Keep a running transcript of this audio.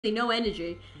no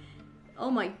energy. Oh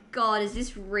my god, is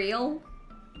this real?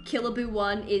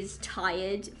 Killaboo1 is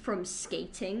tired from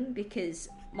skating because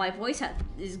my voice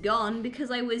is gone because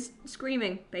I was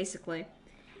screaming, basically.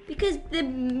 Because the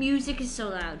music is so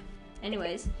loud.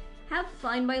 Anyways, have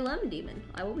fun by Lemon Demon.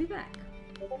 I will be back.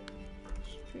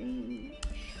 Streamer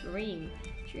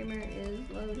is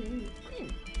loading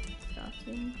in.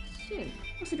 Starting soon.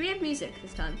 Also, do we have music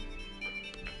this time?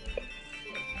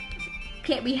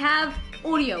 Okay, we have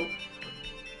audio.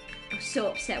 I was so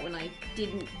upset when I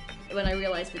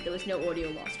realized that there was no audio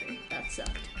last stream. That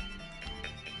sucked.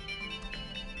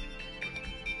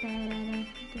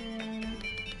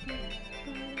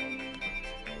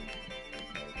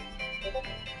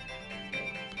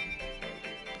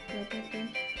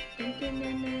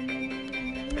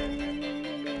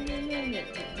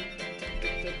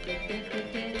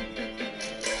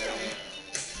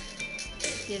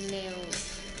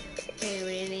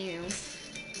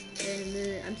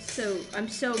 I'm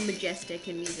so majestic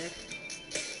in music.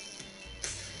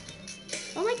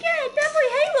 Oh my god, Bad Boy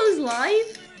Halo's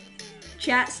live!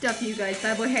 Chat stuff, you guys.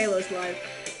 Bad Boy Halo's live.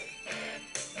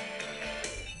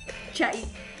 Chat.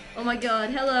 Oh my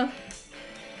god, hello.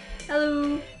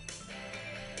 Hello.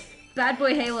 Bad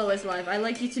Boy Halo is live. I'd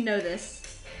like you to know this.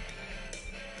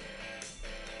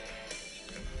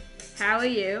 How are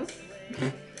you?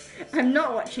 I'm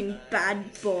not watching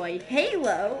Bad Boy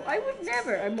Halo. I would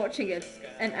never. I'm watching an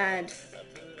ad.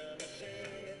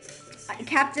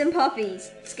 Captain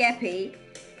Puffy's, Skeppy,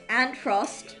 Ant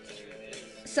Frost,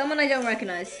 someone I don't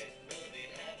recognize,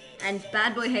 and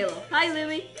Bad Boy Halo. Hi,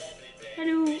 Lumi.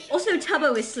 Hello. Also,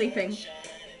 Tubbo is sleeping.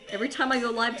 Every time I go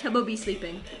live, Tubbo be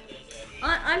sleeping.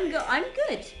 I'm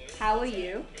good. How are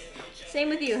you? Same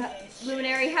with you,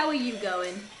 Luminary. How are you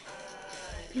going?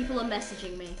 People are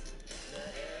messaging me.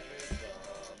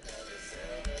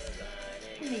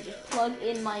 Let me just plug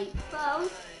in my phone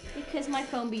because my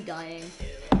phone be dying.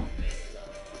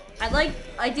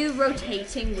 I do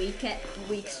rotating week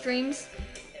streams.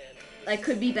 I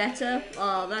could be better.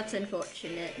 Oh, that's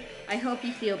unfortunate. I hope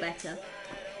you feel better.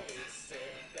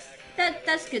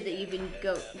 That's good that you've been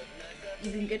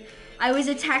good. I was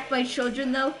attacked by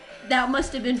children though. That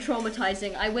must have been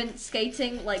traumatizing. I went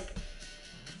skating like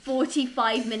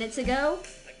 45 minutes ago,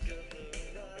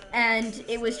 and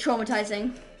it was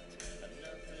traumatizing.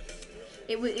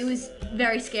 It was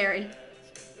very scary.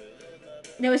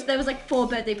 There was like 4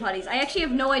 birthday parties. I actually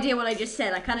have no idea what I just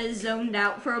said. I kind of zoned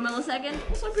out for a millisecond.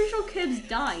 Also, I'm pretty sure kids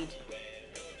died.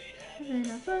 Having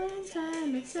a fun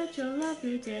time, it's such a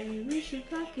lovely day. We should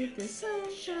pocket the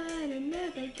sunshine and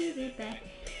never give it back.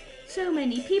 So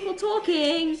many people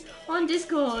talking on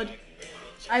Discord.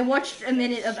 I watched a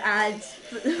minute of ads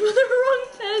for the wrong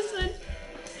person.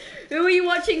 Who are you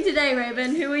watching today,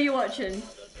 Raven? Who are you watching?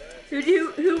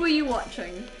 Who were you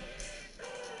watching?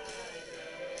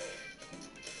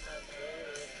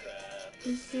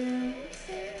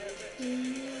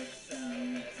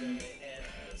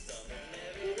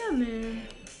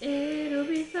 It'll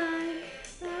be fine.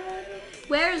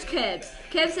 Where is Kebs?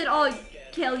 Kebs said, "Oh,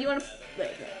 Kel, you wanna?"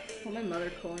 Wait. Oh, my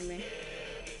mother calling me.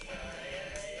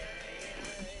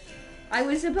 I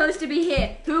was supposed to be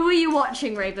here. Who were you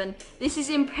watching, Raven? This is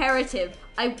imperative.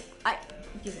 Give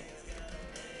it.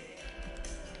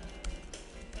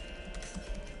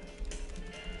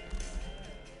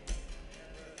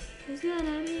 It's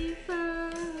gonna be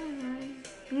fun.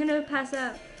 I'm gonna pass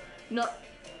out. Not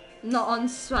on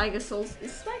Swagger Souls.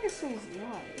 Is Swagger Souls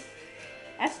live?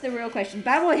 That's the real question.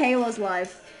 Bad Boy Halo's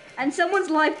live. And someone's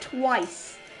live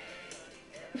twice.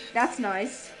 That's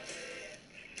nice.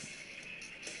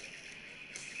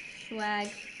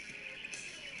 Swag.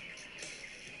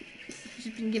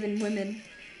 She's been given women.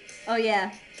 Oh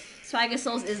yeah. Swagger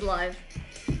Souls is live.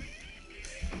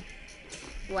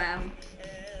 Wow.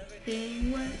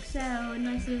 Everything works out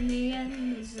nice in the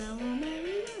end. It's all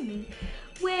merry.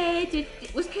 Where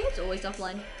was Kids always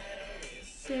offline?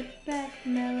 Sit back,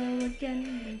 mellow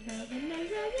again.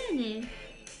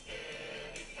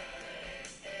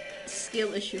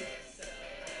 Skill issue.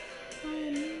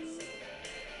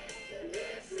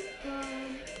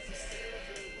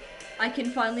 I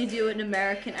can finally do an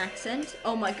American accent.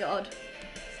 Oh my god.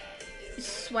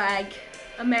 Swag.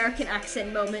 American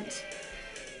accent moment.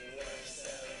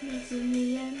 In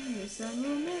the end, the sun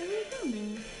will marry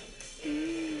me.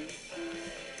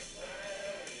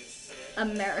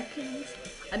 Americans.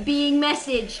 I'm being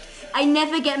messaged. I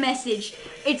never get messaged.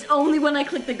 It's only when I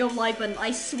click the go live button.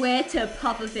 I swear to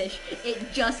Pufferfish,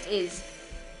 it just is.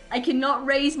 I cannot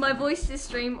raise my voice this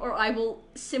stream or I will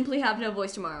simply have no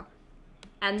voice tomorrow.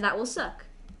 And that will suck.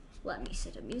 Let me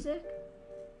set up music.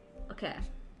 Okay.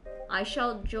 I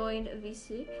shall join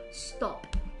VC.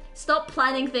 Stop. Stop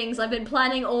planning things. I've been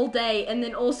planning all day, and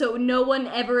then also no one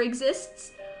ever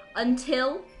exists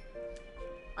until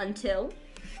I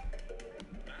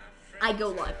go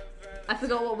live. I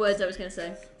forgot what words I was gonna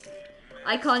say.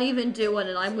 I can't even do one,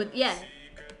 and I'm with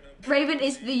Raven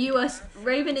is in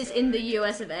the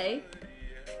US of A.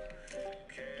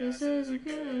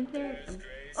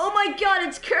 Oh my god,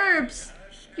 it's Curbs!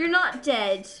 You're not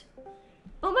dead.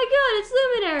 Oh my god, it's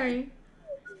Luminary.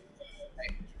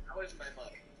 How is my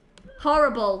mic?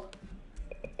 Horrible.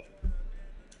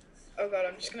 Oh god,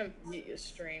 I'm just gonna mute your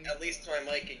stream. At least my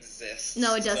mic exists.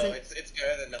 No, it doesn't. So it's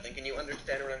better than nothing. Can you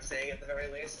understand what I'm saying at the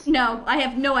very least? No, I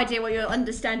have no idea what you're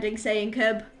understanding saying,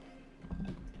 Curb.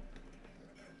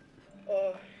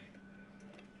 Oh.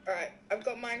 Alright, I've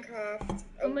got Minecraft.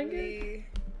 Oh my god.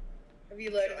 Have you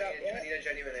loaded up I yet? need a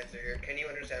genuine answer here. Can you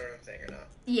understand what I'm saying or not?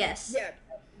 Yes.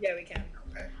 Yeah, we can.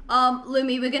 Okay.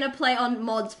 Lumi, we're gonna play on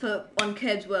mods on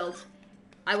Curb's World.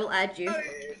 I will add you.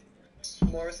 It's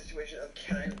more of a situation of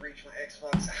can I reach my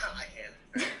Xbox? I can.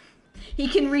 He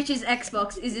can reach his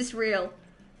Xbox. Is this real?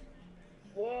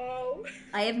 Whoa.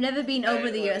 I have never been over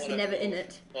the US and never in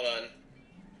it. Hold on.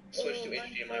 Switch to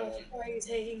HDMI 1. Why are you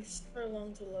taking so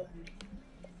long to load?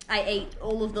 I ate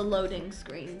all of the loading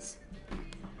screens.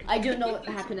 I don't know what's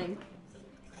happening.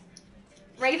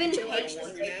 Raven hates Now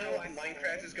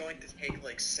Minecraft is going to take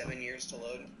like 7 years to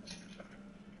load.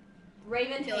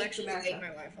 Raven He'll hates actually take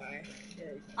America. my Wi-Fi.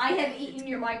 I have eaten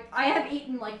your mic. I have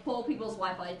eaten like 4 people's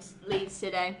Wi-Fi leads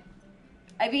today.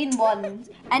 I've eaten one,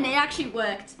 and it actually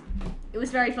worked. It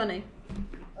was very funny.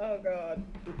 Oh god.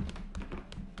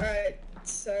 Alright,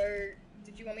 so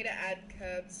did you want me to add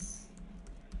Curbs?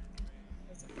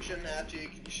 You shouldn't have to. You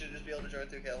should just be able to join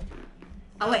through Kill.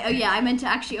 Oh wait, oh yeah, I meant to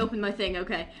actually open my thing.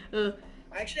 Okay. I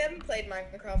actually haven't played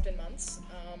Minecraft in months,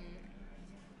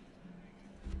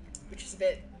 which is a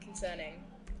bit concerning.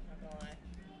 Not gonna lie.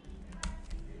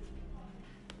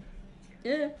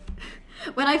 Yeah.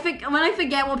 When I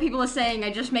forget what people are saying,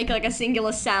 I just make like a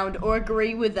singular sound or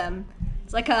agree with them.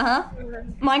 It's like,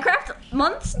 Minecraft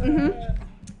months?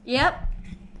 Yep.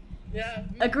 Yeah.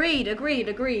 Agreed.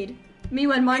 Me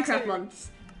when Minecraft months.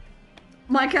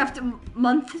 Minecraft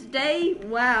month day?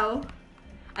 Wow.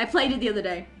 I played it the other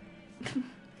day.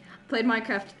 Played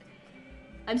Minecraft.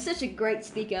 I'm such a great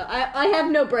speaker. I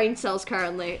have no brain cells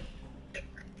currently.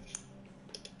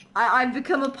 I've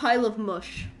become a pile of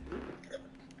mush.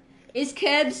 Is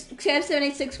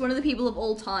Kebs786 one of the people of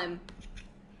all time?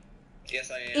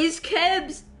 Yes, I am. Is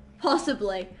Kebs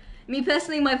possibly? Me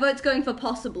personally, my vote's going for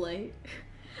possibly.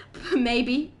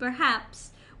 Maybe,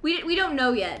 perhaps. We don't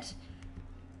know yet.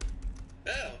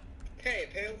 Oh. Hey,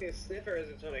 apparently a sniffer is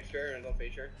its own experimental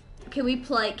feature. Can we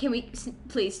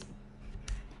please?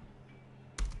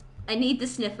 I need the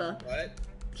sniffer. What?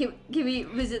 Can we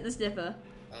visit the sniffer?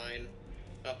 Fine.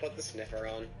 I'll put the sniffer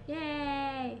on.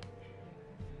 Yay!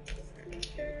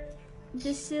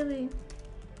 Just silly.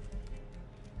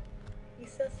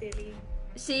 He's so silly.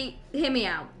 See, hear me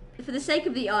out. For the sake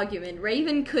of the argument,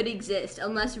 Raven could exist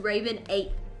unless Raven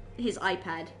ate his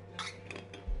iPad.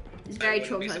 It's very I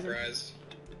wouldn't be traumatizing. surprised.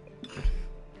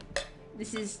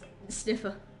 This is the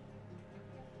sniffer.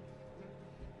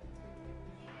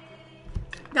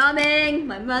 Coming!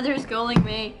 My mother's calling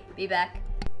me. Be back.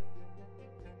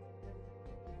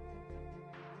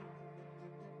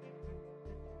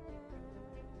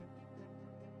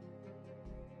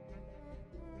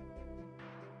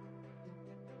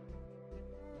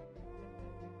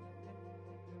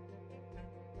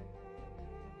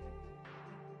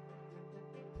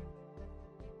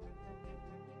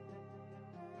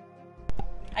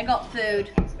 I got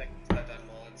food.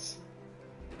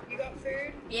 You got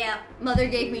food? Yeah, mother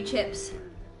gave me chips. Did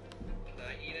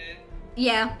I eat it?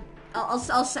 Yeah,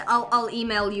 I'll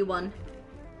email you one.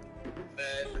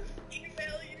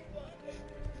 Email you one.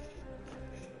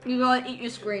 You gotta eat your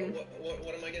screen.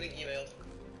 What am I getting emailed?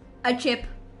 A chip.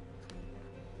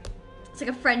 It's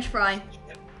like a French fry.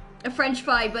 A French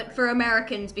fry, but for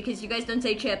Americans because you guys don't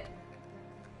say chip.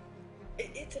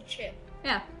 It's a chip.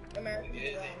 Yeah. American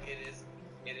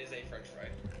It is a French fry.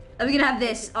 Are we gonna have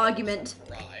this argument?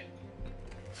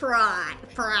 Fry.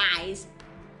 Fries.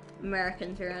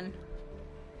 Americans are in.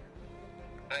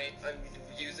 I'm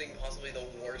using possibly the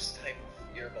worst type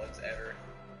of earbuds ever.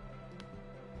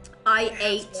 I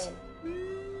ate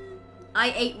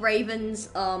Raven's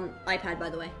iPad, by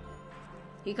the way.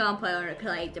 He can't play on it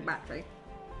because I ate the battery.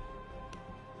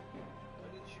 Why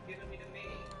did you give it to me?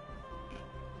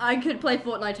 I could play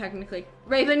Fortnite technically.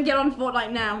 Raven, get on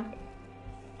Fortnite now.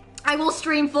 I will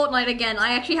stream Fortnite again.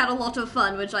 I actually had a lot of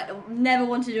fun, which I never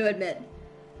wanted to admit.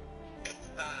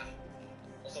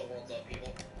 Also, World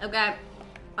Okay.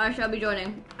 I shall be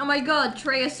joining. Oh my god,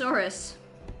 Treosaurus.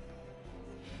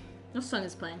 What song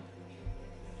is playing?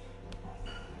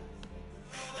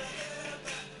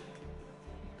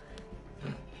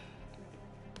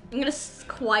 I'm gonna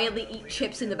quietly eat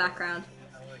chips in the background.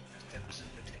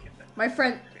 My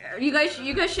friend, you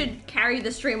guys should carry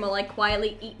the stream while I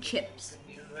quietly eat chips.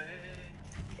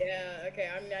 Yeah, okay,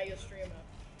 I'm now your streamer.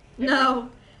 No,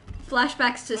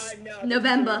 flashbacks to I'm now the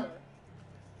November. streamer.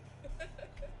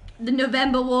 The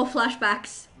November War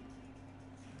flashbacks.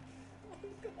 Oh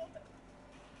god.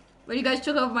 When you guys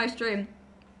took over my stream,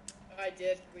 I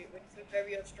did. We took over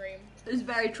your stream. it was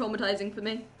very traumatizing for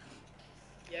me.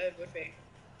 Yeah, it would be.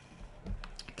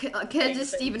 Kids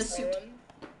is Steven a suit. Stolen,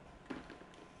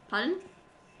 Pardon?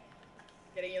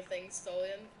 getting your things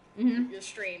stolen. Mm-hmm. Your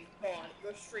stream gone.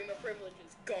 Your streamer privilege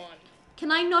is gone.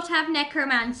 Can I not have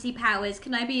necromancy powers?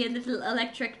 Can I be a little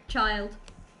electric child?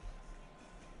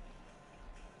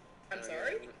 I'm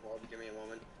sorry? Well, give me a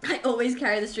moment. I always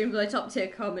carry the stream with my top tier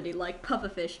comedy, like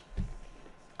pufferfish.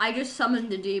 I just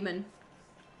summoned a demon.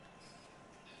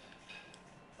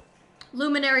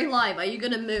 Luminary Live, are you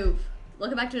gonna move?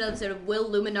 Welcome back to another episode of Will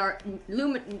Will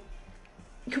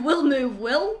move,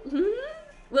 Will?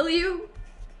 Will you?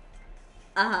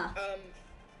 Uh-huh.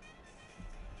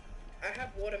 I have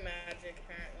water magic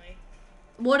apparently.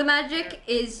 Water magic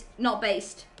is not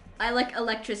based. I like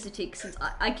electricity since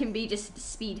I can be just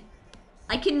speed.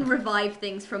 I can revive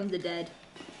things from the dead.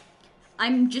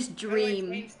 I'm just How do I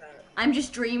dream. change that? I'm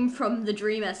just dream from the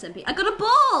dream SMP. I got a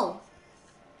ball!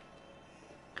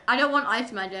 I don't want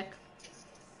ice magic.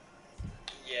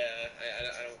 Yeah,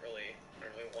 I don't really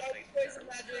want Oh, ice poison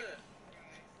powers. magic.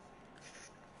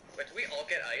 Wait, do we all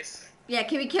get ice? Yeah,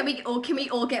 can we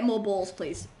all get more balls,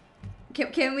 please?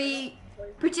 Can we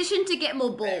petition to get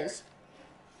more balls?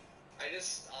 I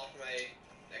just off my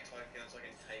Xbox account so I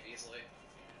can type easily.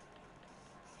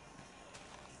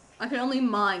 I can only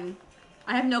mine.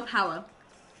 I have no power.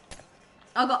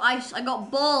 I got ice. I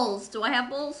got balls. Do I have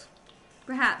balls?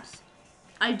 Perhaps.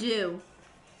 I do.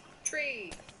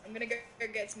 Tree. I'm gonna go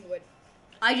get some wood.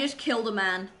 I just killed a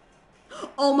man.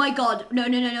 Oh my god. No.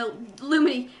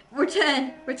 Lumi,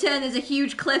 return. There's a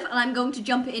huge cliff and I'm going to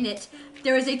jump in it.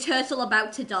 There is a turtle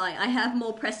about to die. I have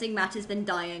more pressing matters than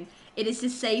dying. It is to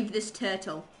save this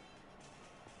turtle.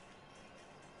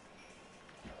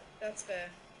 That's fair.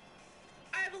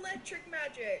 I have electric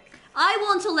magic. I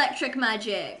want electric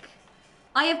magic.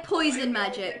 I have poison Why are we all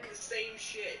magic. getting the same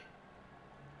shit.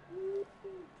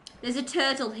 There's a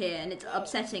turtle here and it's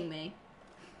upsetting me.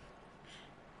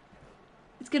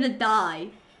 It's gonna die.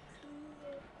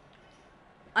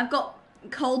 I've got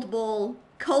cold ball.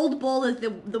 Cold ball is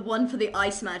the one for the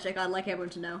ice magic. I'd like everyone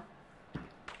to know.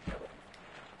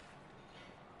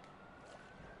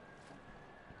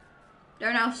 There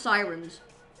are now sirens.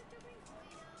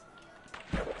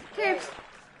 Okay,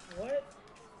 What?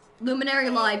 Luminary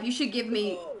Live, you should give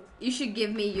me Oh.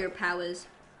 your powers.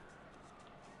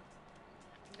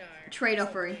 No. Trade it's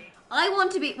offering. okay. I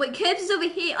want to be. Wait, Curbs is over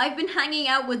here. I've been hanging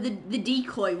out with the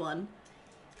decoy one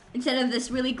instead of this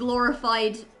really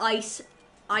glorified ice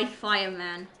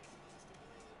fireman.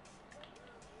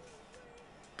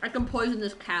 I can poison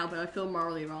this cow, but I feel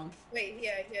morally wrong. Wait,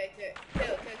 here.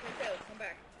 Kill. Come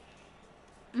back.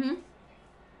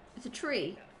 It's a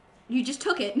tree. You just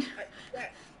took it.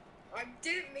 I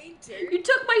didn't mean to. You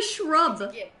took my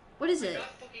shrub. Yeah. What is I it?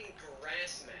 got fucking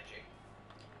grass magic.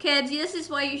 Curbs, this is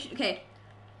why you should. Okay.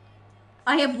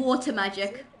 I have water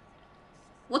magic.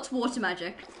 What's water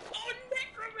magic? Oh,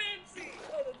 necromancy!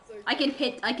 Oh, that's so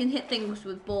I can hit things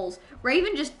with balls.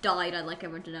 Raven just died, I'd like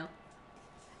everyone to know.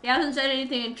 He hasn't said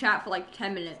anything in chat for like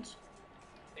 10 minutes.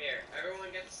 Here,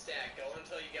 everyone gets a stack. Go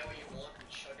until you get what you want and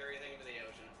chuck everything into the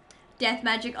ocean. Death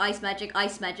magic, ice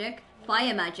magic,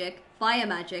 fire magic, light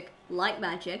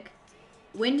magic,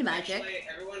 wind magic. Actually,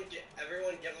 everyone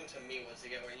give them to me once you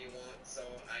get what you want, so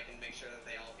I can make sure that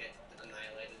they all get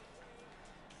annihilated.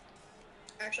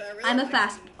 Actually, I really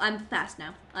I'm fast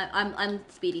now. I'm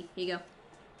speedy. Here you go.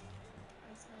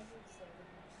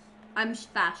 I'm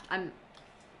fast. I'm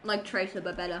like Tracer,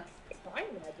 but better. Fire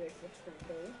magic, that's pretty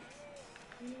cool.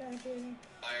 Magic.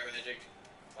 Fire magic.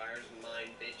 Fire's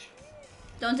mine, bitch.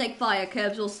 Don't take fire,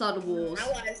 Curbs will start wars.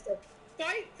 Allies to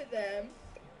fight for them.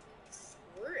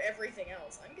 Screw everything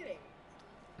else. I'm getting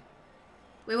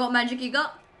Wait, what magic you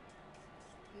got?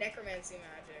 necromancy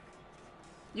magic.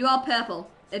 You are purple.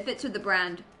 It fits with the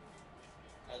brand.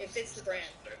 It fits the brand.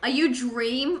 Are you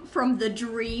Dream from the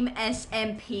Dream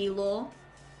SMP lore?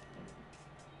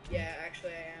 Yeah,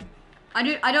 actually I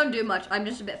am. I don't do much. I'm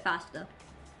just a bit faster.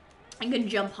 I can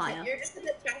jump higher. You're just a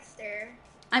bit faster.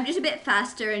 I'm just a bit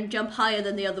faster and jump higher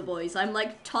than the other boys. I'm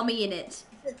like Tommy in it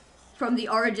from the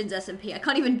Origins SMP. I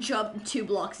can't even jump 2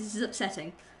 blocks. This is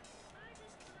upsetting.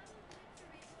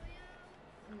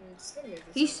 Just gonna move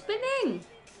this He's somewhere. spinning.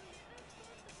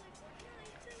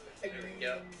 There we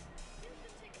go.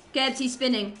 Gebs, he's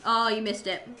spinning. Oh, you missed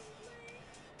it.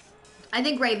 I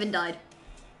think Raven died.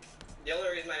 The only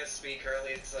reason I have speed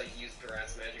currently is to like use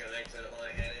grass magic on accident while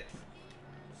I had it.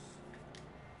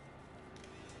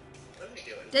 What am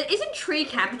I doing? Isn't Tree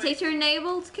Capitator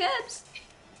enabled, Gebs?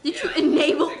 Did Yeah, you I was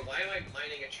enable? saying, why am I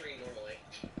mining a tree normally?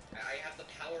 I have the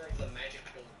power of the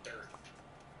magical dirt.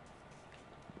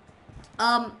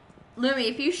 Lumi,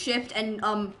 if you shift and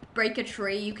break a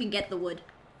tree, you can get the wood.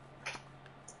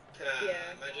 Yeah.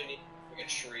 Imagine you break a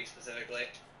tree specifically.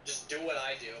 Just do what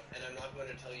I do, and I'm not going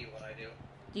to tell you what I do.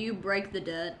 Do you break the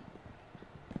dirt?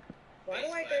 Why do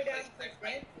I go down to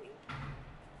fancy?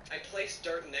 I place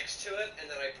dirt next to it, and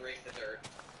then I break the dirt.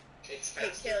 It's Hey,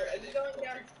 faster. Kill, are and you it going will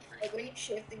down? break the tree. Like when you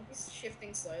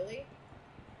shifting slowly?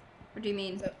 What do you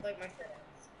mean? Is that like my friends?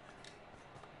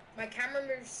 My camera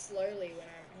moves slowly when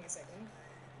I'm. Hang a second.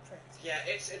 Yeah,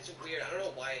 it's weird. I don't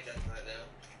know why it does that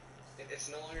now. It's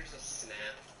no longer just a snap.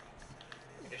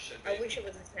 It should be. I wish it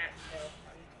was a snap still.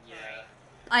 Yeah.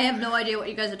 I have no idea what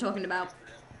you guys are talking about.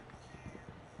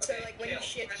 So, Okay, like, when you Kale,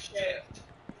 shift press the- shift.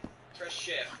 Press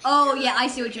shift. Oh, Your yeah, I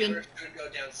see what you mean. camera should go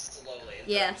down slowly. instead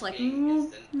Yeah, of it's like. being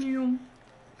instant.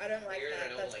 I don't like Weird, I that.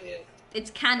 don't That's like weird. it.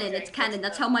 It's canon, Okay, it's canon. that's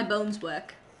That's how my bones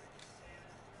work.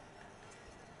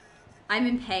 I'm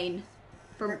in pain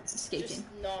from That's skating. just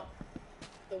not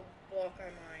the block I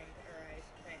mined. Alright,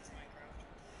 thanks,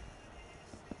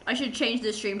 Minecraft. I should change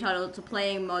the stream title to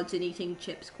Playing Mods and Eating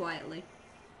Chips Quietly.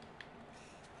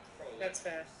 Probably. That's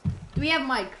fair. Do we have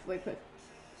mic? Wait, quick.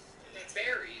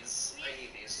 Berries. I need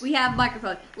these. We have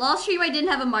microphone. Last stream I didn't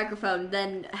have a microphone,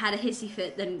 then had a hissy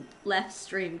fit, then left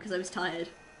stream because I was tired.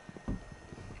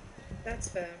 That's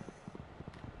fair.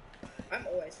 I'm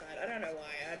always tired. I don't know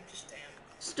why. I just am.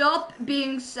 Stop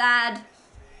being sad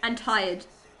and tired.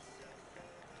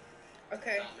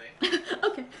 Okay, Not me.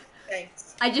 Okay.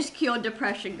 thanks. I just cured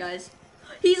depression, guys.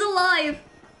 He's alive!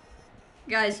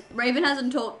 Guys, Raven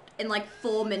hasn't talked in like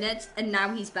 4 minutes, and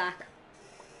now he's back.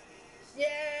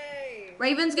 Yay!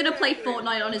 Raven's gonna play Yay!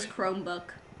 Fortnite on his Chromebook.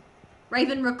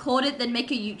 Raven, record it, then make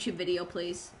a YouTube video,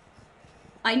 please.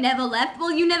 I never left?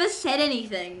 Well, you never said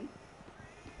anything.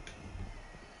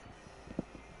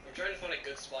 I'm trying to find a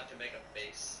good spot to make a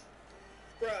base.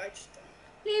 Bro, I just.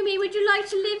 Lumi, would you like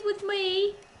to live with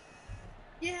me?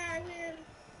 Yeah, I will.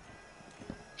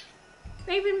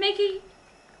 Raven, make a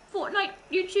Fortnite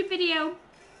YouTube video.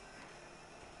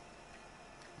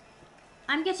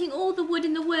 I'm getting all the wood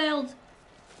in the world.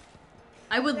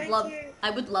 I would Thank love you. I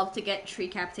would love to get Tree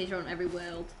Capitator on every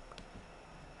world.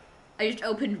 I just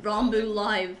opened Rambu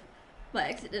Live by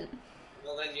accident.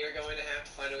 Well, then you're going to have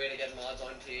to find a way to get mods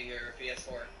onto your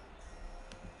PS4.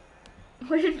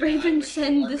 Why did I Raven wish you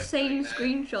send luck the at same doing that.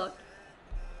 screenshot?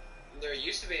 There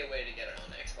used to be a way to get it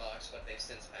on Xbox, but they've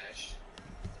since patched.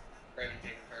 Raven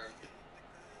can confirm.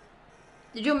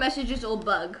 Did your messages all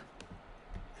bug?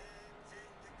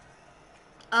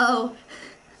 Oh.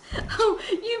 Oh,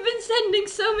 you've been sending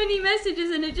so many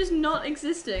messages and it just not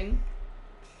existing.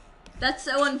 That's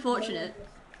so unfortunate.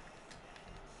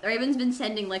 Raven's been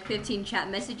sending like 15 chat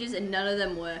messages and none of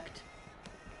them worked.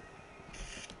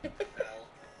 Well,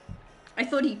 I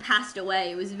thought he passed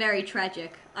away. It was very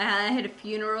tragic. I had a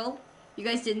funeral. You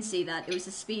guys didn't see that. It was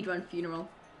a speedrun funeral.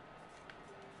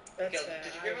 That's Gil, fair.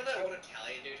 did you remember that one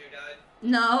Italian dude who died?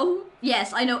 No?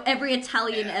 Yes, I know every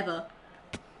Italian Yeah. ever.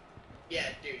 Yeah,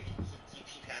 dude, he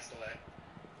passed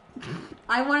away.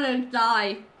 I want to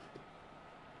die.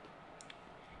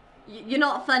 You're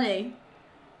not funny.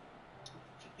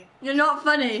 You're not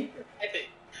funny. I think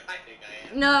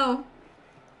I am. No.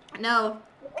 No.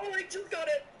 Oh, I just got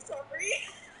it. Sorry.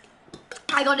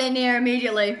 I got in here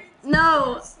immediately.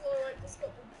 No. Slow, I just got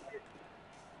the part.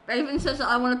 Raven says that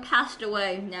I want to pass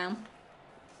away now.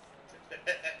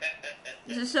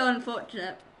 This is so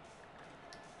unfortunate.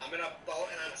 I'm in a boat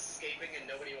and I'm escaping and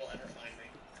nobody will ever find me.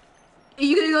 Are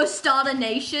you gonna go start a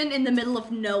nation in the middle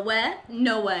of nowhere?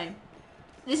 No way.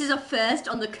 This is a first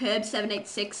on the Curb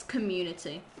 786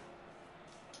 community.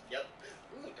 Yep.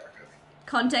 Ooh, dark oak.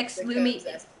 Context, The Lumi, Curbs,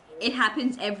 that's- it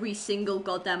happens every single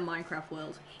goddamn Minecraft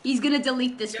world. He's gonna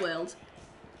delete this Yep. world.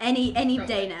 Any day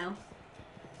Probably. now.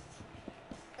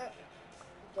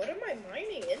 What am I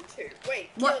mining into? Wait,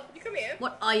 What- Gil, you come here.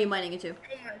 What are you mining into? You're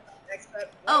my expert.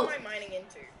 What Oh. am I mining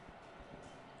into?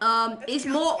 That's Is the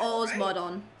more outside, ores right? mod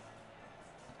on?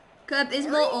 Curb, is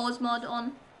Sorry? more ores mod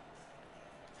on?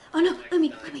 Oh no, let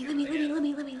me.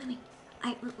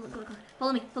 Look.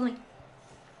 Follow me.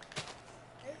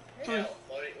 Kel,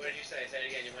 what did you say? Say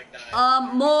it again. You might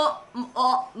die.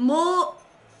 More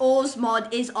ores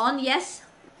mod is on. Yes.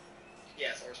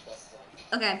 Yes, Ores Plus is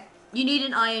on. Okay. You need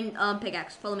an iron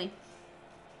pickaxe. Follow me.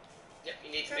 Yep,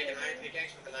 you need to make an iron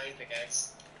pickaxe with an iron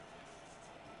pickaxe.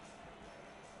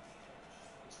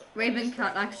 Raven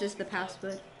can't access the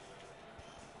password.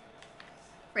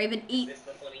 Raven, eat. This is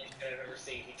the funniest shit I've ever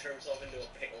seen. He turned himself into a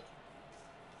pickle.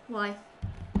 Why?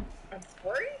 I'm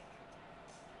sorry?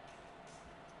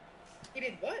 He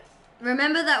did what?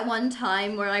 Remember that one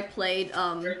time where I played,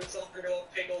 Turned himself into a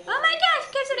pickle. Oh my gosh,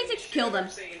 Kebs 76, kill them.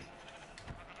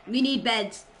 We need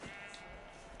beds.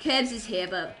 Kebs is here,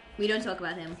 but we don't talk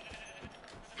about him.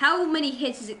 How many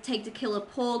hits does it take to kill a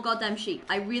poor goddamn sheep?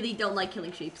 I really don't like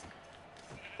killing sheep.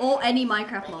 Or any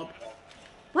Minecraft mob.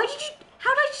 How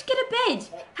did I just get a bed?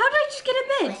 How did I just get a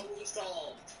bed? Problem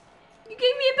solved. You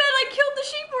gave me a bed, I killed the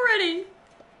sheep already.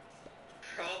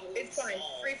 Problem It's fine.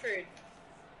 solved. Free food.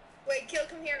 Wait, Kill,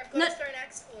 come here. I've got No. a stone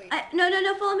axe for you.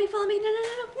 No, follow me. No,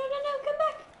 come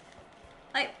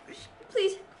back.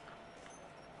 Please.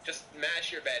 Just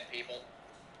mash your bed, people.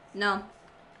 No.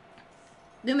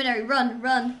 Luminary,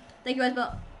 run. Thank you,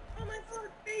 Esbot. Oh my god,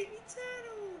 baby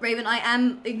turtle. Raven, I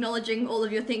am acknowledging all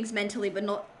of your things mentally, but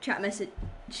not chat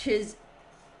messages.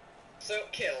 So,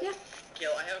 Kill. Yeah.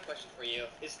 Kill, I have a question for you.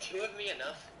 Is 2 of me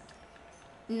enough?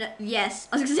 No, yes.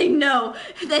 I was gonna say no.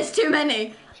 There's too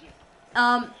many.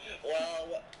 Well,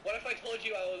 what if I told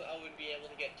you I would be able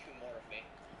to get 2 more of me?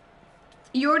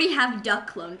 You already have duck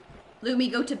clone.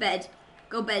 Lumi, go to bed.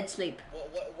 Go bed, sleep.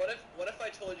 What if I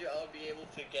told you I would be able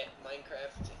to get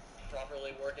Minecraft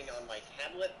properly working on my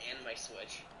tablet and my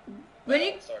Switch?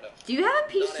 Really? Well, sort of. Do you have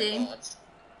a Not in PC? VODs.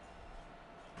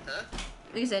 Huh?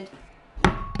 Like I said.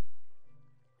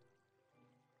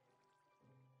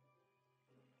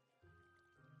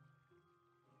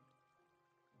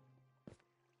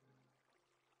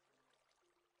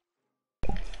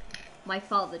 My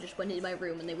father just went into my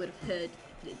room and they would have heard,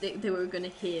 they were going to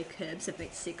hear Kebs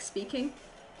 76 speaking.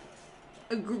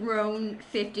 A grown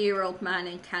 50-year-old man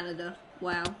in Canada.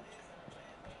 Wow.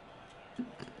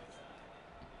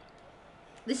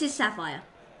 This is Sapphire.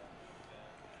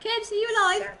 Kebs, are you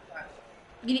alive?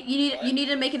 You need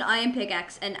to make an iron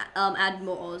pickaxe and add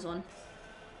more ores on.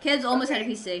 Kebs almost had a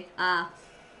PC.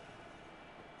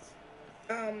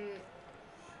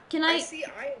 Can I see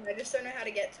iron. I just don't know how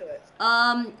to get to it.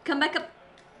 Come back up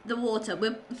the water.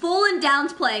 We're Fallen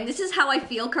Down's playing. This is how I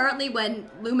feel currently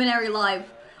when Luminary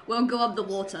Live won't go up the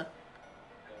water.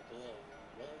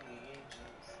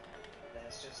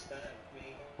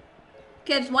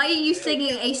 Kebs, why are you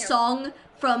singing a song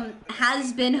from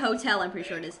Has Been Hotel? I'm pretty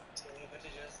sure it is.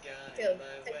 Kill,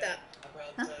 take that.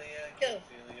 Huh?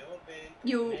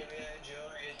 Kill.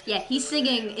 Yeah, he's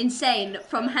singing Insane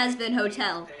from Has Been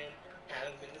Hotel.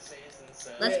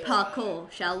 Let's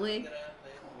parkour, shall we?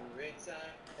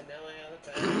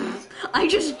 I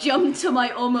just jumped to my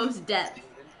almost death.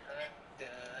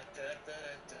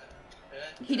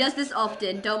 He does this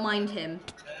often, don't mind him.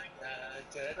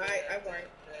 I won't.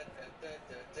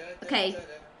 Okay,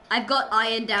 I've got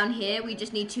iron down here, we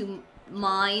just need to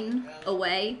mine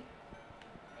away.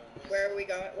 Where are we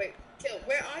going? Wait, Kill,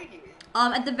 where are you?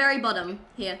 At the very bottom,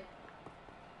 here.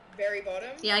 Very bottom?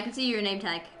 Yeah, I can see your name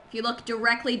tag. If you look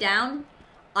directly down,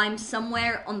 I'm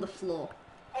somewhere on the floor.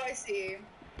 Oh, I see you.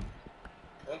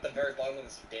 I want the very bottom of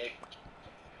this dick.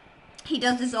 He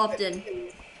does this often.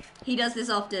 He does this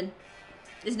often.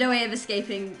 There's no way of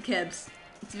escaping Kebs.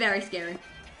 It's very scary.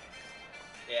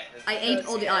 Yeah. I ate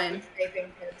all the iron.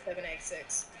 Escaping Kill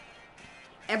 786.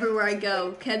 Everywhere I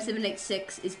go,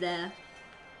 Keb786 is there.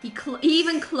 He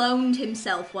even cloned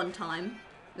himself one time.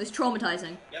 It was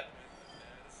traumatizing. Yep.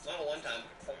 Not one time.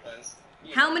 Sometimes.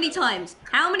 How many times?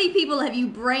 How many people have you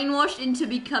brainwashed into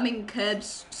becoming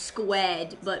Kebs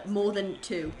squared, but more than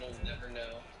 2? We'll never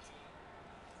know.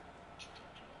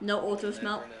 No auto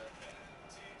smelt? Never know.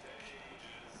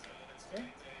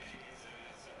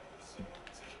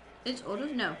 It's auto?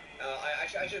 No.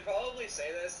 I should probably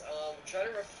say this. Try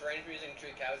to refrain from using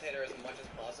Tree Cavitator as much as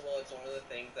possible. It's one of the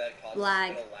things that causes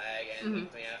Lag. a bit of lag and means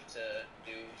we have to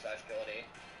do /ability.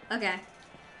 Okay.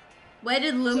 Where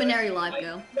did Luminary Live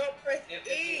go? No, press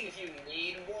E! If you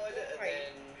need wood,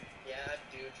 then yeah,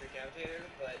 do Tree Cavitator,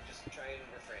 but just try and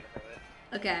refrain from it.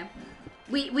 Okay.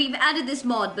 We've added this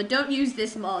mod, but don't use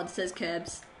this mod, says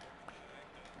Kebs.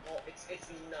 Well, it's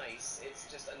nice.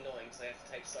 It's just annoying, so I have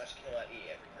to type /kill at E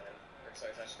every time. Or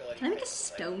sorry, /kill at E. Can I make a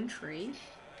stone tree?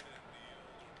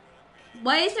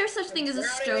 Why is there such thing as a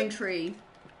stone tree?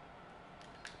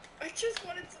 I just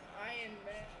wanted some iron,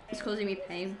 man. It's causing me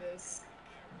pain.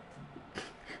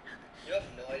 You know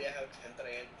you how tempted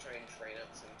I am to try and train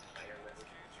out this entire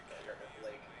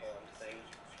lake pond thing.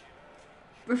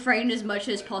 Refrain as much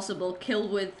as possible. Kill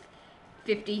with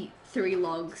 53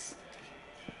 logs.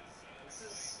 This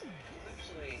is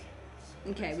actually...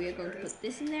 Okay, we are going to put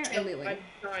this in there and we I'm wait.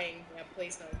 dying. Yeah,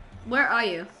 please no. Where are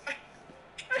you? I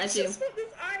That's just you. want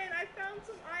this iron. I found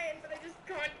some iron, but I just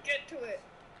can't get to it.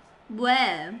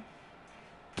 Where?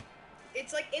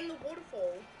 It's like in the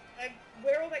waterfall. Like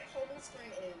where all that cobblestone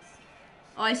is.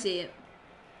 Oh, I see it.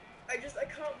 I can't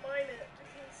mine it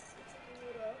because it's in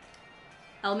the water.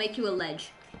 I'll make you a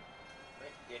ledge. My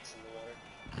dick's in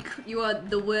the water. You are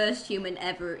the worst human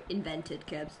ever invented,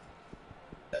 Kebs.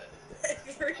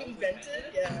 Ever invented?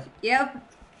 Yeah.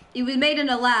 Yep. It was made in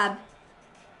a lab.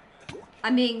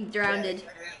 I'm being drowned.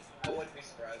 I wouldn't be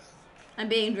surprised. I'm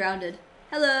being drowned.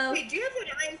 Hello. Wait, do you have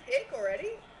an iron pick already?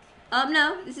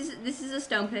 No. This is a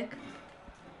stone pick.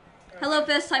 Hello,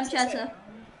 first time chatter.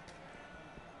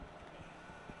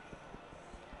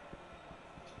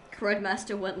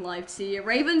 Crudmaster went live. See you.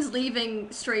 Raven's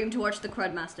leaving stream to watch the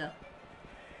Crudmaster.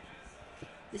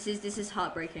 This is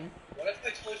heartbreaking. What if I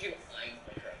told you I'm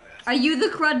the Crudmaster? Are you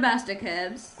the Crudmaster,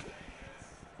 Kebs?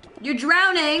 You're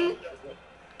drowning!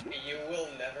 You will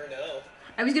never know.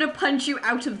 I was gonna punch you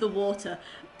out of the water.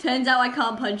 Turns out I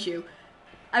can't punch you.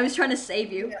 I was trying to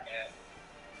save you. Yeah.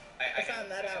 Yeah. I found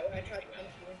that out when I tried to punch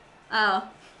you. Oh.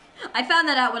 I found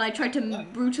that out when I tried to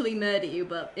brutally murder you,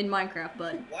 but in Minecraft,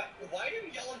 but... Why do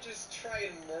y'all just try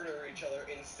and murder each other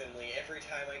instantly every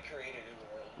time I create a new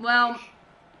world? Well,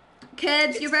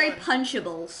 kids, It's you're very fun.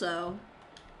 punchable, so...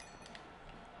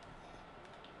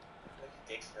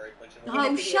 Dick's very punchable. Oh,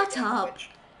 In a video shut game, up. which-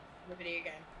 in a video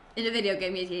game. In a video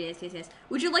game, yes.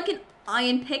 Would you like an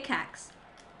iron pickaxe?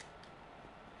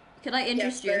 Could I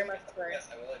interest Yes, you? very much so. Yes,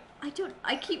 I would.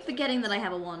 I keep forgetting that I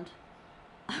have a wand.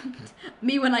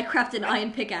 Me when I craft an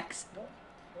iron pickaxe.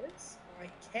 Yes, I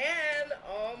can.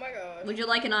 Oh my god. Would you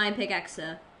like an iron pickaxe,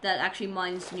 sir? That actually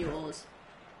mines new ores.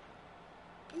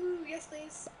 Ooh, yes,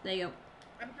 please. There you go.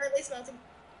 I'm currently smelting.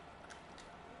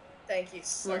 Thank you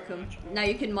so Welcome. much. Now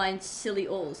you can mine silly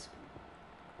ores.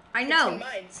 I It's know. in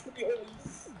mines.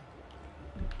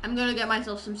 I'm gonna get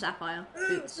myself some sapphire Ooh,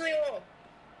 boots. silly ore.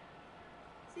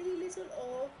 Silly little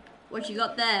ore. What you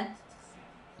got there?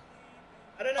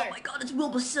 I don't know. Oh my god, it's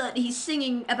Wilbur Surt. He's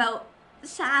singing about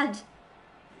sad.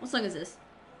 What song is this?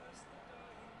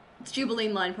 It's Jubilee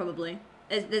Line, probably.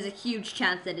 There's a huge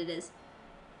chance that it is.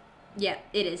 Yeah,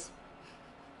 it is.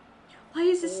 Why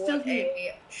is this still What here?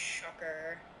 a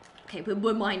shocker. Okay,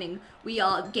 we're mining. We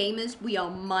are gamers. We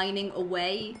are mining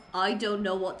away. I don't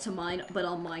know what to mine, but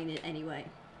I'll mine it anyway.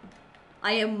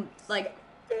 I am, like...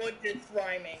 Gorgeous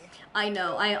rhyming. I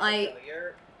know.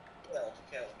 You're...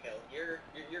 Kel.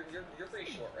 You're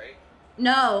pretty short, right?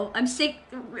 No, I'm sick.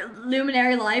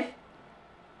 Luminary Life.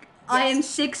 I am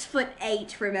Yes.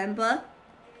 6'8", remember?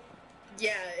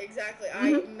 Yeah, exactly.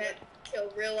 Mhm. I met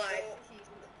Kill real life.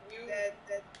 You...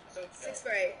 That So, sixth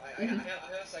Kel, grade. I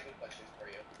have a second question for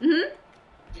you. Mm-hmm.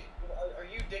 Are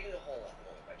you digging a hole at the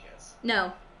moment by chance?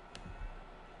 No.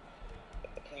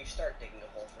 Can you start digging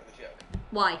a hole for the joke?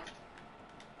 Why?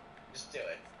 Just do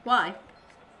it. Why?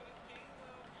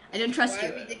 I don't trust Why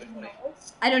you. are we digging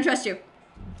holes? I don't trust you.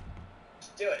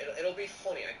 Just do it. It'll be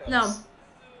funny, I No. promise.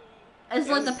 It's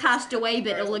like the passed away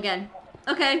bit all again.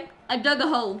 Okay, I dug a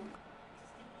hole.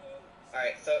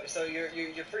 Alright, so you're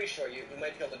pretty sure you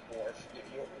might kill the dwarf.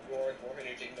 You're a dwarf and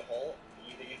you're digging the hole.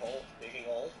 You dig a hole, digging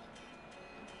holes.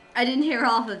 I didn't hear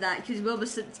half of that because Wilbur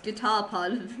Surt's guitar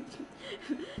part of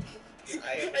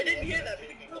I didn't hear that.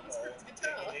 Digging a Wilbur hole, Surt's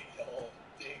guitar. digging a hole,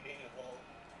 digging a hole.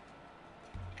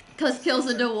 Cause kills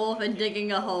a dwarf and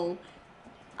digging a hole.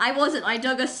 I wasn't. I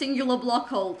dug a singular block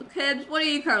hole. Kebs, what are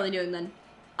you currently doing then?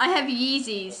 I have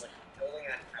Yeezys. Building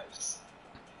a house.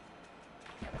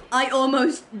 I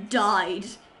almost died.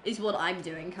 Is what I'm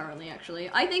doing currently. Actually,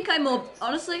 I think I'm more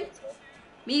honestly.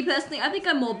 Me personally, I think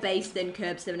I'm more based than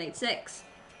Curb786.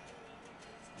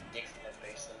 Nick's more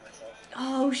based than myself.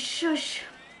 Oh shush.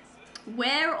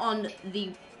 Where on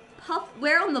the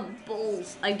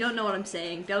balls? I don't know what I'm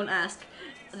saying. Don't ask.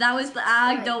 That was the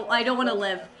I don't want to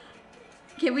live.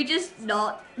 Can we just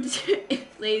not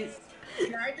please?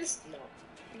 Can I just not?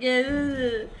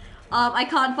 Yeah. I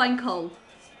can't find coal.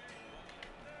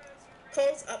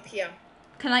 Coal's up here.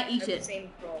 Can I eat I've it? seen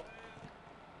coal.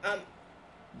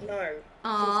 No.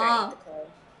 Aw. Please don't eat the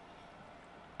coal.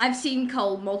 I've seen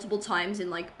coal multiple times in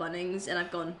like Bunnings and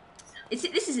I've gone this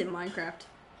is in Minecraft.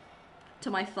 To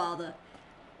my father.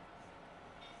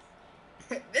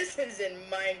 This is in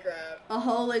Minecraft. A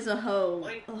hole is a hole.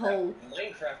 A hole.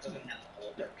 Minecraft doesn't have a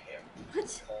hole, don't care.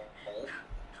 What? Hole.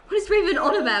 What is Raven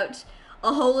on about?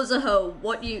 A hole is a hole.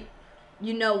 What you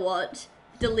know what?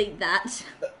 Delete that.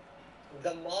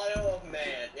 The motto of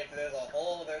man, if there's a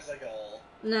hole, there's a goal.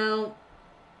 No.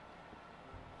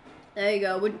 There you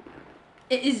go.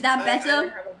 Is that I don't better?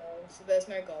 have a goal, so there's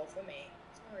no goal for me.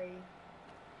 Sorry.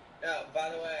 Oh, by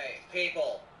the way,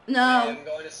 people. No. I am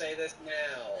going to say this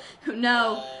now.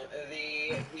 No.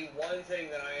 The one thing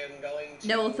that I am going to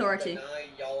No authority. deny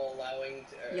y'all allowing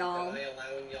Y'all. to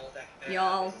have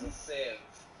Y'all. is a sieve,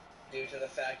 due to the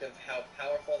fact of how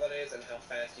powerful that is and how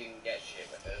fast you can get shit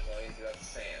with it as long as you have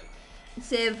sand.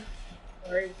 Civ.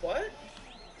 Sorry, what?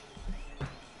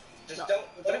 Just No. don't.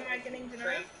 What am I getting tonight?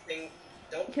 craft thing.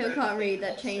 Don't. Kill craft can't thing read. That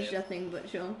called changed sieve. nothing, but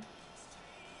sure.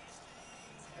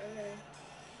 Okay.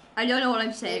 I don't know what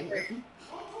I'm saying.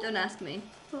 Don't ask me.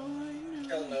 Kill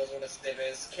knows what a sieve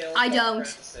is. Kill. I can't don't.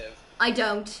 craft a sieve. I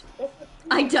don't.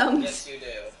 I don't. Yes, you do.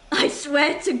 I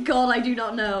swear to God, I do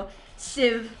not know.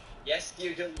 Civ. Yes,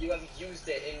 you do. You have used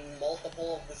it in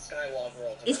multiple of the Skywalk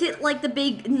worlds. Is remember? it like the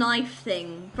big knife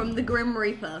thing from the Grim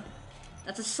Reaper?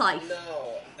 That's a scythe.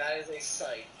 No, that is a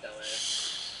scythe,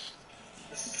 dumbass.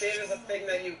 The sieve is a thing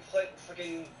that you put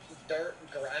freaking dirt,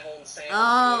 gravel, and sand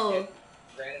Oh. into and get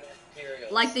granite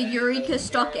materials. Like the and Eureka those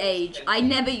Stock materials Age. can I be-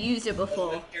 never used it Those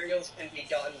before. materials can be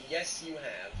gotten. Yes, you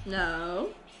have.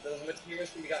 No. Those materials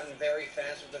can be gotten very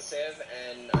fast with the sieve,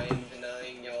 and I am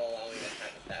denying y'all allowing it to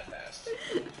happen that fast.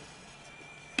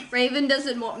 Raven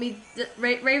doesn't want me.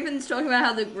 Raven's talking about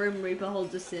how the Grim Reaper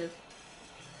holds a civ.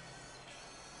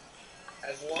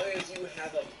 As long as you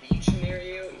have a beach near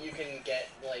you, you can get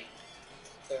like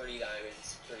 30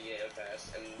 diamonds pretty damn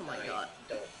fast, and Oh my I God.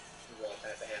 don't want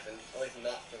that to happen. At least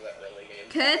not for the early game.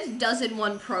 Kurt doesn't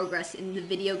want progress in the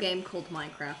video game called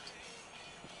Minecraft.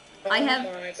 Oh I have-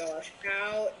 my gosh,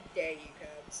 how dare you,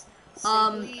 Curbs?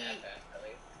 Um, Simply- That fast, at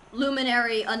least.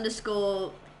 Luminary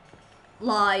 _live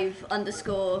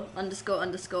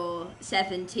 __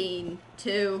 17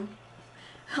 2.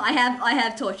 I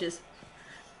have torches.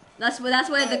 That's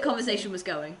where the conversation was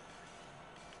going.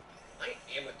 I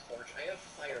am a torch. I have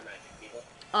fire magic, people.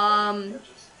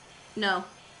 Torches. No.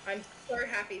 I'm so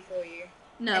happy for you.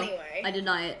 No. Anyway. I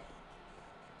deny it.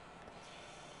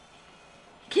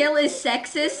 Kill is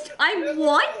sexist? I'm That's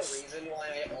what? the reason why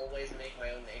I always make my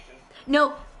own nation.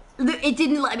 No, it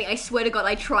didn't let me. I swear to God,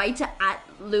 I tried to add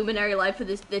Luminary Live for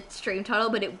the stream title,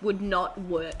 but it would not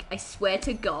work. I swear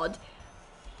to God.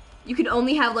 You can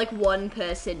only have like one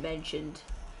person mentioned.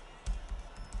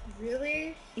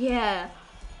 Really? Yeah.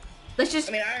 Let's just.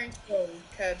 I mean, I don't know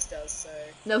Curbs does, so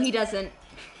No, he doesn't.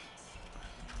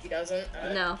 he doesn't.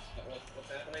 No. What's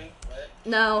happening? What?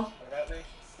 No. What about me?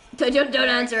 Don't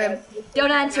answer him.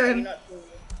 Don't answer him. What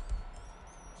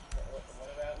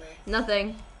about me?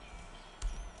 Nothing.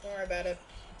 Don't worry about it.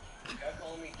 You gotta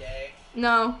call me gay.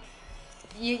 No.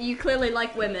 You clearly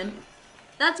like women.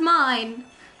 That's mine.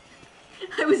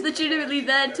 I was legitimately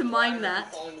there to mine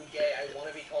that. Calling me gay. I want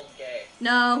to be called gay.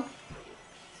 No.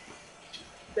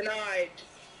 Denied.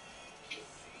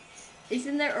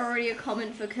 Isn't there already a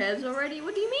comment for Curbs already?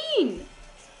 What do you mean?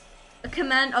 A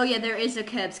command? Oh yeah, there is a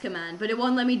Curbs command, but it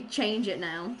won't let me change it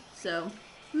now. So,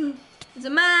 it's a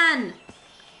man.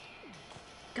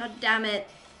 God damn it!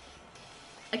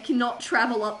 I cannot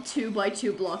travel up 2 by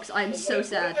 2 blocks. I'm so What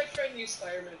sad. if I tried to use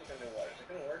fireman to underwater? Is it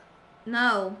gonna work?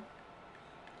 No.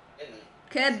 Didn't.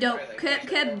 Curb don't. Surprising.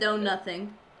 Curb know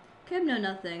nothing. Curb know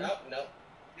nothing. Nope, nope.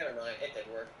 Never mind. It did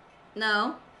work.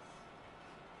 No.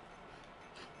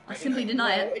 I simply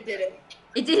deny No, it. it didn't.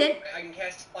 It didn't. I can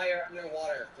cast fire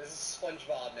underwater. This is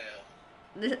SpongeBob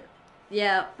now.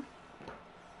 Yeah.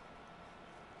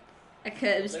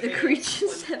 Curbs, the creature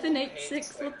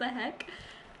 786. What the heck?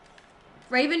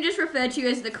 Raven just referred to you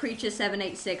as the creature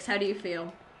 786. How do you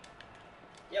feel?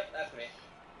 Yep, that's me.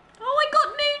 Oh, I got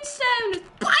moonstone!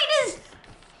 Spiders!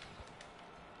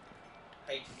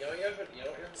 Hey, you know what you're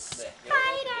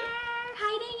Spider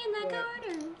hiding in the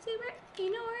corner. Super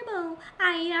enormal. I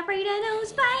ain't afraid of no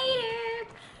spider.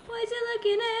 Why is it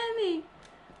looking at me?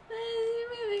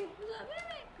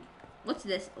 What's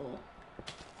this? Oh.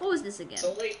 What was this again?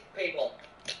 So late, people.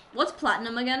 What's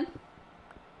platinum again?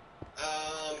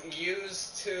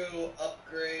 Used to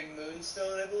upgrade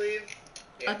Moonstone, I believe.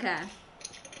 Yeah. Okay.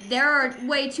 There are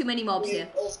way too many mobs here.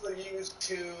 Also used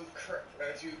to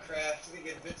craft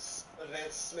the advanced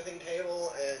smithing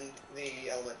table and the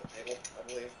elemental table, I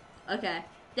believe. Okay.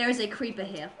 There is a creeper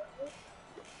here.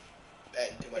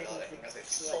 And to my knowledge, because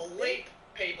it's so late,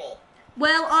 people.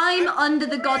 Well, I'm under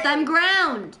the goddamn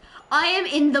ground. I am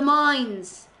in the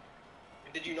mines.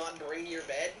 Did you not bring your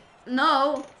bed?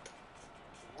 No.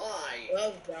 Why?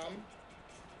 Well, dumb.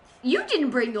 You didn't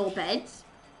bring your beds.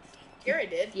 Here I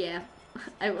did. Yeah.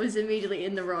 I was immediately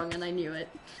in the wrong and I knew it.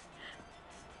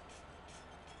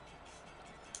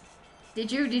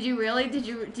 Did you really? Did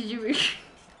you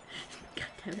God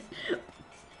damn it.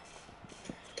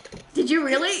 Did you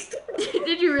really?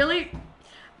 Did you really?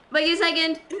 Wait a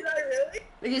second. Did I really?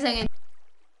 Wait a second.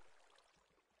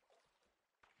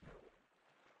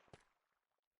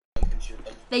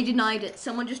 They denied it.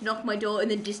 Someone just knocked my door and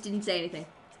then just didn't say anything.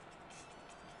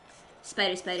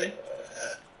 Spidey.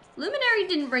 Luminary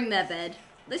didn't bring their bed.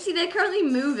 Let's see, they're currently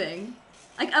moving.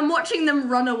 Like, I'm watching them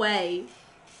run away.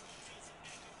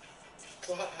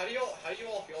 So how do you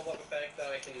all feel about the fact that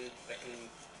I can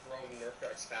throw Nerf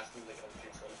darts faster than they can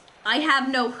shoot them? I have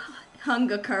no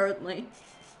hunger currently.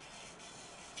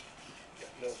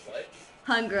 No what?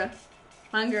 Hunger.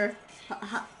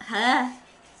 Huh?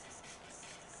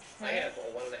 I have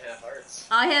 1.5 hearts.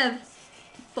 I have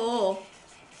 4.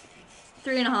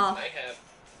 3.5. I have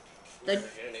The-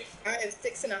 virginity. I have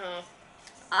 6.5.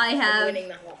 I I'm have. winning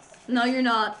the half. No, you're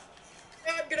not.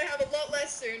 I'm gonna have a lot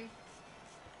less soon.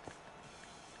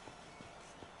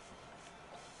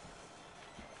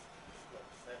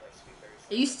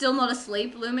 Are you still not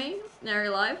asleep, Lumi? Are you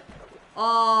alive?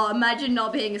 Oh, imagine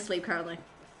not being asleep currently.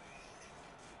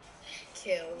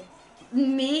 Kill.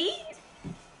 Me?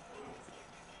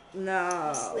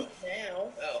 No. Sleep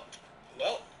now. Oh,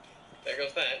 well, there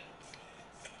goes that.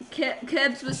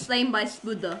 Kerbs was slain by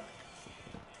Spuda.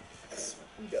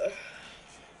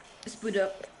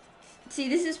 Spuda. See,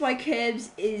 this is why Kerbs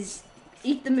is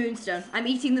eat the moonstone. I'm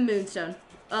eating the moonstone.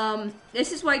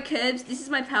 This is why Kerbs. This is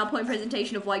my PowerPoint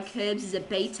presentation of why Kerbs is a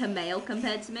beta male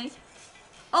compared to me.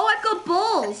 Oh, I've got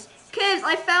balls. Kerbs,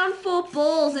 I found 4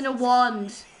 balls in a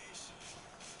wand.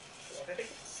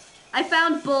 I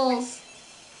found balls.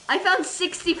 I found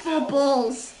 64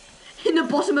 balls in the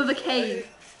bottom of a cave.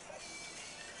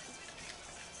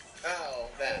 Oh,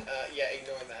 that. Yeah,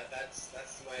 ignore that. That's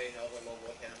my other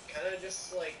mobile account. Kind of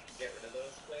just like get rid of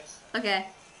those, please. Okay.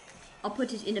 I'll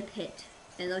put it in a pit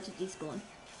and let it despawn.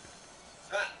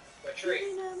 Ah, my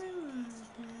tree.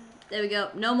 There we go.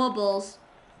 No more balls.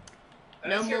 Did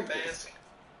No I just hear more balls. mask?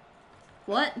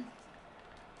 What?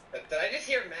 Did I just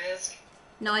hear mask?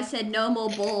 No, I said no more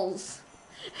balls.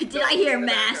 Did No, I hear in the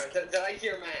mask? background. Did I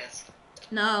hear mask?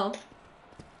 No.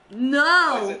 What is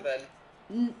No. it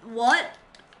then? What?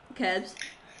 Kebs.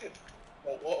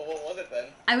 What was it then?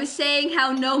 I was saying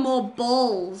how no more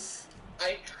balls.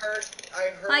 I heard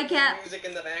Hi, the Cat. music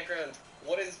in the background.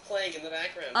 What is playing in the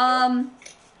background?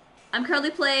 I'm currently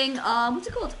playing, what's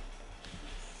it called?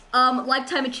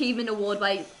 Lifetime Achievement Award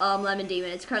by, Lemon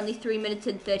Demon. It's currently 3 minutes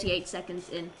and 38 seconds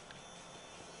in.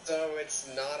 So it's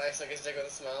not I Suck a Stick with a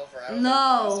Smile for hours?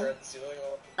 No. Or at the ceiling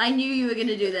or... I knew you were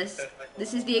gonna do this.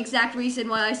 This is the exact reason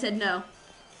why I said no.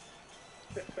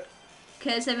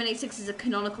 K786 is a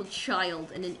canonical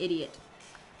child and an idiot.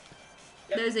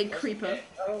 Yep, There's a that's creeper.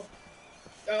 okay.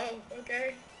 Oh,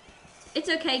 okay. It's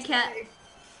okay, Cat.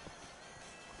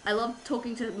 I love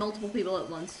talking to multiple people at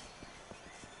once.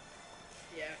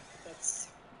 Yeah, that's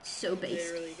So based.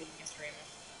 literally being a streamer.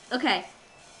 Okay.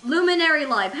 Luminary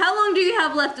Live. How long do you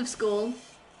have left of school?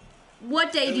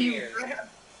 What day 2 do you... years.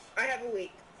 I have a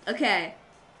week. Okay.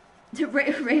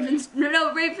 Ravens...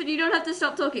 No, Raven, you don't have to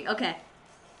stop talking. Okay.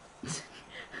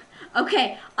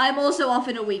 Okay, I'm also off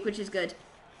in a week, which is good.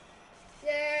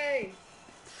 Yay!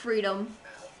 Freedom.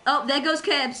 Oh, there goes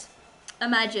Kebs.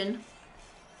 Imagine.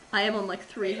 I am on like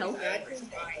 3 health.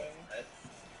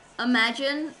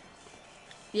 Imagine.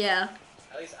 Yeah.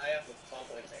 At least I have the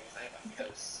fumbling things. I have a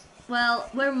house. Well,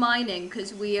 we're mining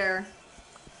because we are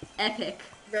epic.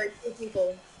 Very cool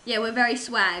people. Yeah, we're very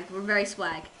swag. We're very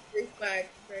swag. Very swag.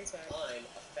 Very swag. I'm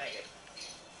a faggot.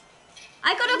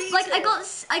 I got Me a like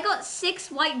too. I got 6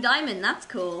 white diamond. That's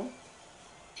cool.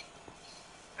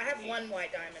 I have 1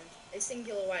 white diamond. A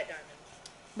singular white diamond.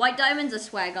 White diamonds are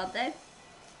swag, aren't they?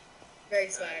 Very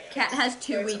swag. Cat has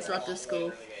 2 Very weeks swag. left of school.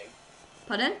 Later in the game.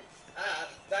 Pardon?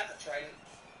 That's a trident.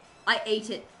 I ate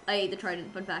it. I ate the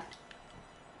trident. Fun fact.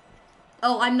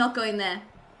 Oh, I'm not going there.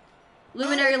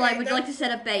 Luminary okay, Live, would you no. like to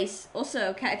set up base?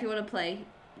 Also, Cat, if you want to play,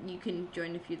 you can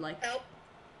join if you'd like. Help.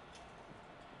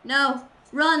 No!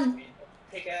 Run!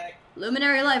 Pickaxe.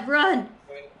 Luminary Live, run!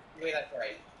 Give me that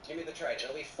trident. Give me the trident.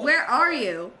 It'll be fun. Where are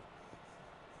you?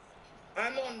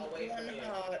 I'm on Away from 1 you.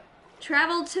 heart.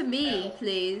 Travel to me, Ow.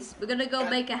 please. We're gonna go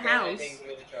God make a damn it, house. Give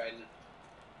me the trident.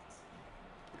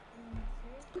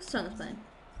 What song is playing?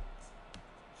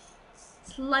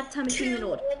 It's Lifetime Achievement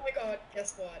Award. Oh my god,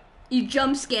 guess what? You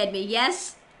jump scared me,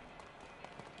 yes?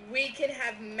 We can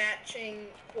have matching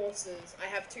horses. I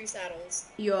have 2 saddles.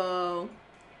 Yo.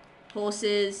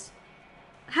 Horses.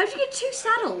 How'd you get 2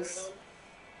 saddles?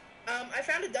 I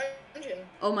found a dungeon.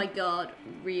 Oh my god,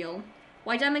 real.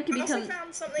 White diamond can I also become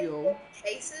found something real. called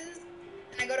cases,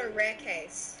 and I got a rare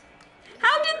case.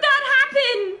 How did that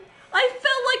happen? I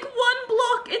felt like one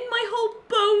block and my whole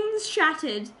bones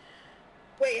shattered.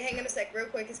 Wait, hang on a sec, real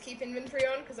quick. Is keep inventory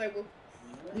on? Because I will.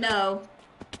 No.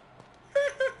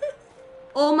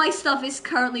 All my stuff is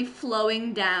currently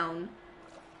flowing down.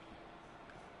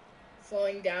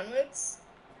 Flowing downwards.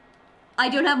 I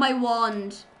don't have my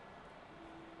wand.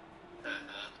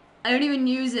 I don't even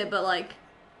use it, but like...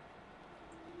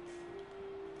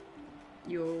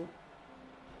 Yo.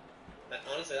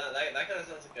 Honestly, that kind of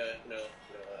sounds like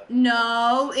a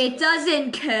No, it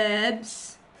doesn't,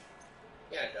 Curbs.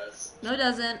 Yeah, it does. No, it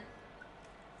doesn't.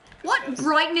 What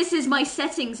brightness is my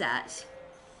settings at?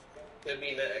 Could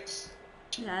be max.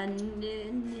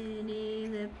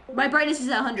 My brightness is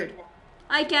at 100.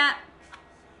 Hi, cat.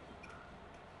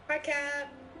 Hi,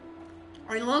 cat.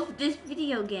 I love this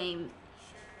video game.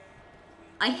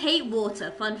 I hate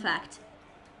water. Fun fact.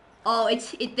 Oh,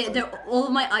 all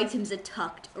of my items are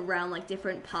tucked around like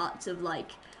different parts of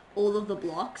like all of the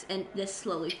blocks, and they're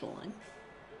slowly falling.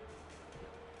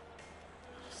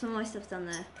 Some of my stuff's down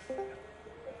there.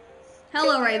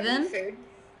 Hello, Raven. Food.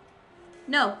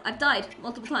 No, I've died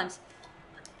multiple times.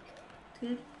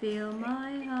 Could feel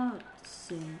my heart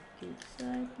sink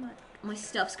inside my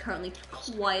stuff's currently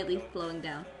quietly flowing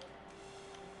down.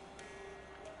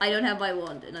 I don't have my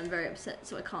wand, and I'm very upset,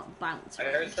 so I can't bounce. I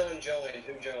heard someone joined.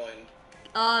 Who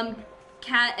joined?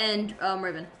 Cat and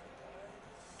Raven.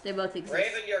 They both exist.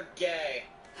 Raven, you're gay.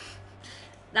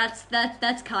 That's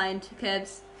kind,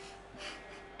 Kebs.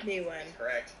 Me win.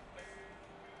 Correct.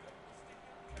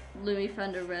 Lumi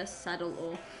found a rare saddle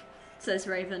ore, says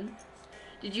Raven.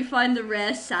 Did you find the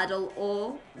rare saddle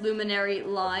ore, Luminary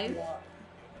Live?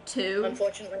 2?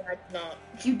 Unfortunately, I did not.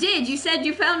 You did. You said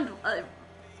you found. I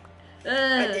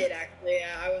did actually.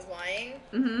 Yeah, I was lying.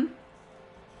 Mm-hmm.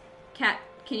 Cat,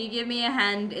 can you give me a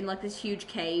hand in like this huge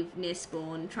cave near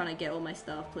spawn, trying to get all my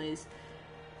stuff, please?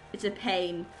 It's a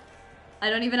pain. I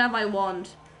don't even have my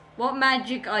wand. What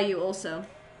magic are you also?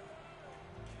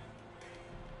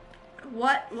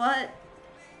 What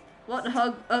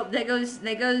hug? Oh, there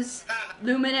goes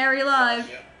Luminary Live.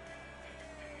 Yep.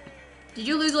 Did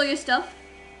you lose all your stuff?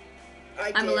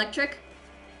 I'm did. electric.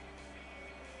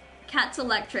 Cat's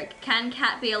electric. Can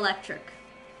cat be electric?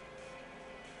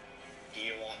 Do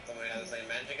you want someone who has the same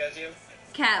magic as you?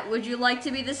 Cat, would you like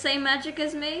to be the same magic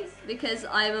as me? Because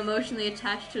I'm emotionally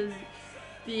attached to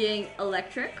being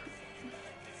electric.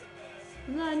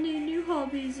 Learning new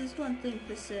hobbies is one thing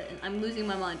for certain. I'm losing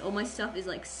my mind. All my stuff is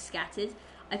like scattered.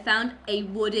 I found a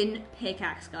wooden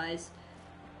pickaxe, guys.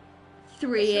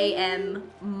 3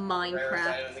 a.m. Rarest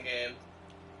Minecraft. item in the game.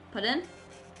 Pardon?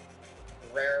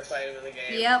 Rarest item in the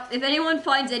game. Yep. If anyone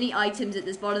finds any items at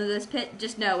this bottom of this pit,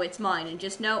 just know it's mine, and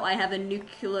just know I have a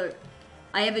nuclear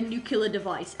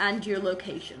device and your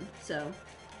location. So,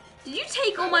 did you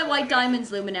take all my white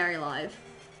diamonds, Luminary Live?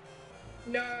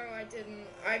 No, I didn't.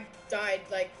 I died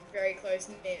like very close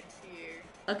near to you.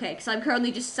 Okay, because I'm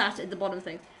currently just sat at the bottom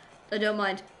thing. I don't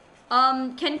mind.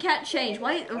 Can cat change?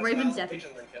 Why What's Raven's my deaf?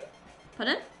 location then, kiddo?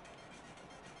 Pardon?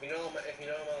 If you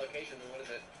know my location, then what is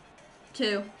it?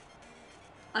 2.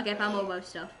 Okay, I found more both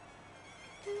stuff.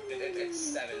 It's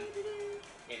 7.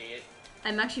 Idiot.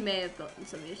 I actually may have gotten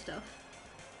some of your stuff.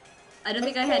 I don't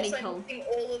think I had any coal. I'm using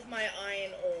all of my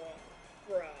iron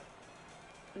ore,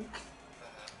 bruh.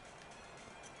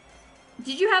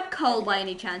 Did you have coal by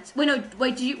any chance? Wait, no.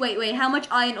 Wait. Did you wait? How much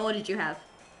iron ore did you have?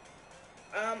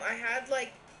 I had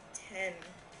like 10.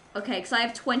 Okay, because I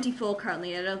have 24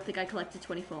 currently. I don't think I collected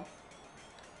 24.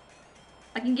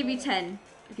 I can give you 10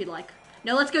 if you'd like.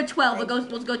 No, let's go 12.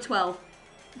 Let's go 12.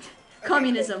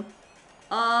 Communism.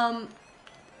 Cool.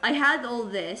 I had all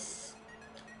this.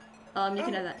 You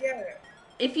can have that. Yeah.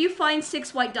 If you find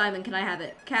 6 white diamond, can I have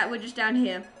it? Cat, we're just down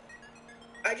here.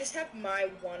 I just have my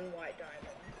 1 white diamond.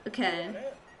 Okay. You want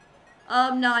it?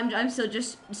 No, I'm still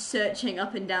just searching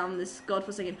up and down this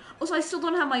godforsaken. Also, I still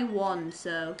don't have my wand,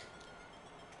 so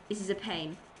this is a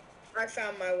pain. I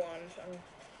found my wand,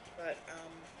 but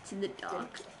It's in the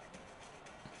dark. didn't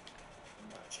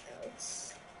much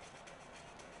else.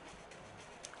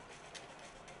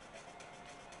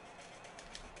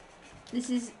 This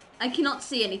is. I cannot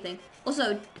see anything.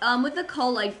 Also, with the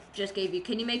coal I just gave you,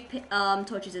 can you make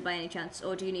torches by any chance,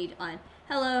 or do you need iron?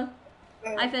 Hello.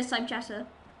 Oh. Hi, first time chatter.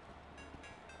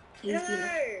 Please be enough.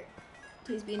 Hello.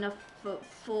 Please be enough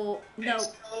for no.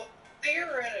 So,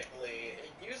 theoretically,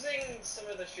 using some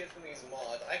of the shit from these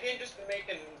mods, I can just make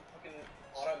an fucking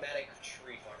automatic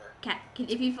tree farmer. Cat,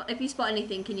 if you spot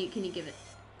anything, can you give it?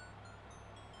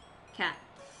 Cat.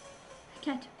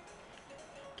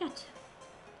 Cat.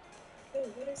 Oh,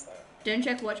 what is that? Don't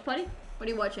check watch party. What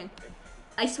are you watching?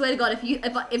 I swear to God,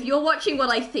 if you're watching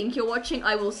what I think you're watching,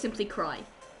 I will simply cry.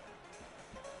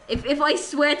 If I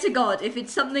swear to God, if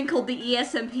it's something called the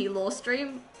ESMP law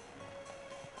stream,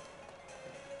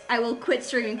 I will quit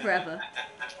streaming forever.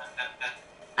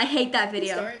 I hate that Please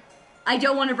video. don't. I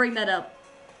don't want to bring that up.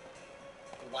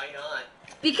 Why not?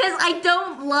 Because I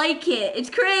don't like it. It's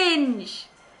cringe.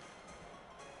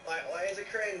 Why is it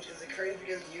cringe? Is it cringe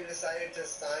because you decided to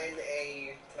sign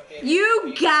a fucking...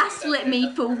 You gaslit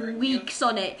me for weeks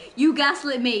on it. You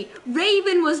gaslit me.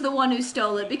 Raven was the one who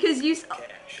stole it because you...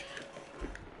 Cash.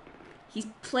 He's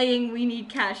playing We Need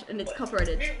Cash and it's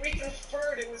copyrighted. We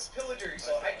conferred it was pillager,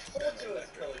 so I told you it was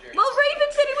pillager. Well,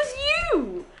 Raven said it was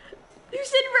you. Who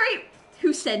said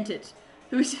Who sent it?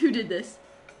 Who did this?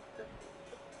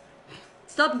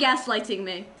 Stop gaslighting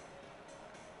me.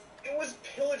 It was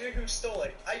pillager who stole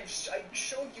it. I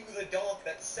showed you the doc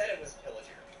that said it was pillager.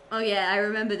 Oh yeah, I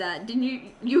remember that. Didn't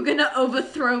you? You were gonna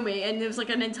overthrow me, and there was like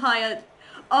an entire.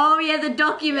 Oh yeah, the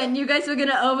document. You guys were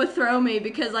gonna overthrow me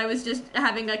because I was just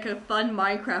having like a fun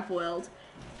Minecraft world.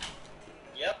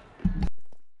 Yep.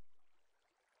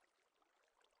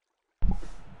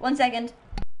 1 second.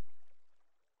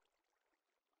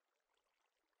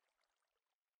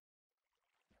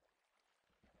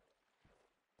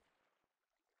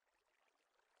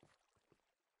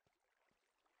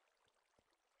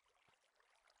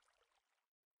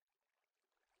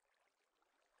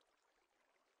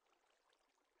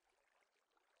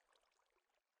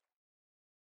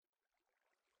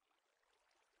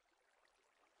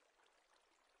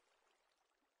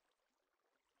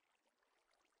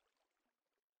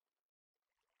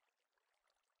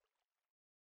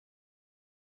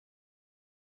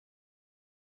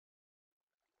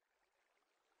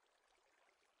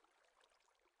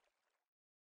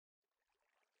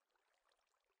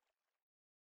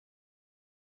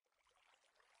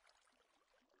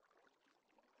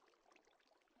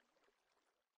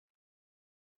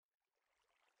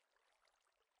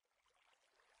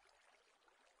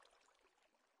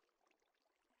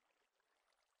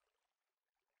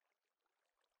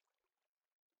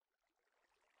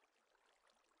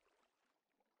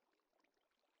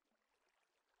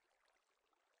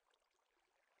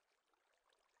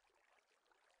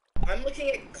 I'm looking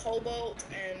at Cobalt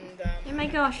and Oh my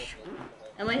gosh.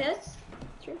 Am I here?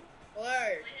 Sure.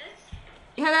 hello.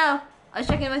 Hello. I was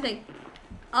checking my thing.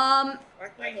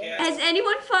 Has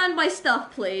anyone found my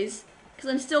stuff, please? Because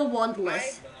I'm still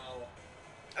wandless. No,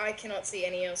 I cannot see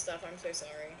any of your stuff. I'm so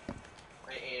sorry.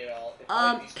 I ate it all.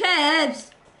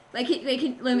 Kebs!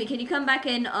 Lumi, can you come back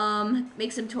and,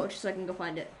 make some torches so I can go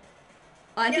find it?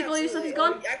 I think all your stuff is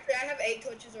gone? Actually, I have 8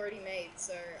 torches already made,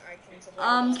 so I can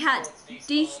supply Cat,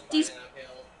 these,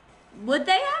 would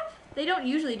they have? They don't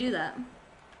usually do that.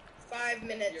 5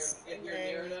 minutes. If you're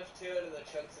near enough to it and the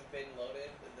chunks have been loaded,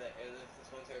 and if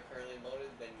the ones are currently loaded,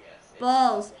 then yes.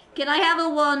 Balls. Can I have a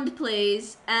wand,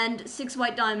 please? And 6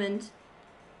 white diamonds.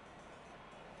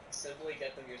 Simply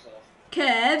get them yourself.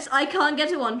 Kebs, I can't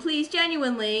get a wand, please,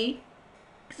 genuinely.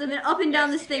 Because I've been up and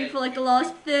down this thing for like the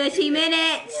last 30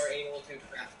 minutes. You are able to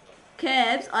craft them.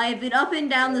 Kebs, I've been up and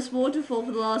down this waterfall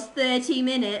for the last 30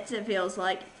 minutes, it feels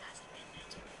like.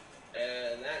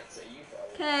 And that's a you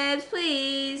problem. Kebs,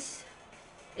 please.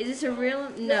 Is this a real?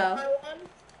 My No. wand?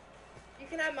 You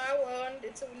can have my wand.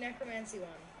 It's a necromancy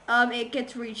one. It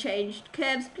gets rechanged.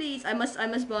 Kebs, please. I must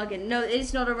bargain. No, it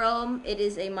is not a realm. It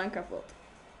is a Minecraft world.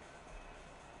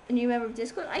 A new member of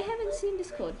Discord? I haven't seen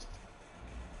Discord.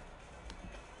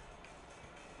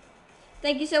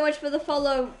 Thank you so much for the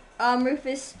follow,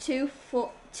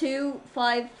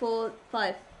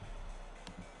 Rufus2545.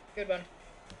 Good one.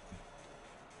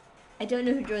 I don't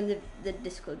know who joined the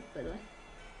Discord, by the way.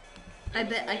 I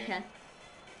bet I can.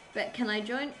 But can I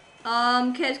join?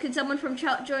 Kebs, can someone from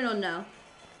chat join or no?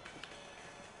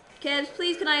 Kebs,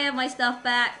 please can I have my stuff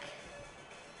back?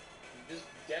 Just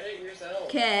get it yourself.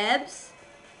 Kebs.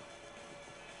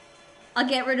 I'll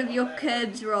get rid of your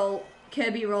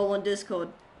Kirby role on Discord.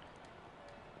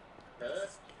 Huh?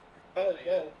 Oh,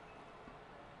 whoa.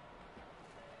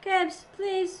 Kebs,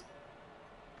 please.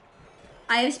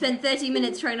 I have spent 30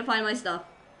 minutes trying to find my stuff.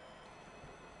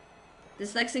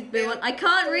 Dyslexic boo. I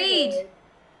can't read.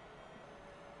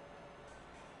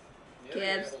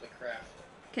 Kebs.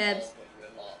 Kebs.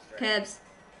 Kebs.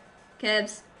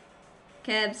 Kebs.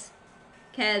 Kebs.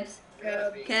 Kebs.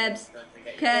 Kebs.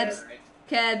 Kebs.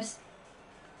 Kebs.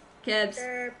 Kebs.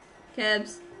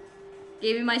 Kebs.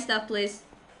 Give me my stuff, please.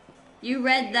 You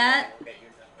read that?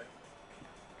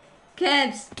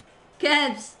 Kebs.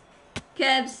 Kebs.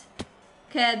 Kebs.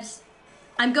 Kebs.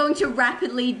 I'm going to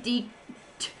rapidly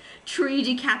tree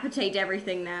decapitate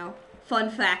everything now. Fun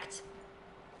fact.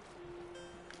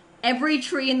 Every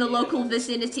tree in the local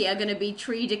vicinity are gonna be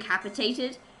tree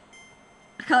decapitated.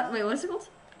 I can't, wait, what's it called?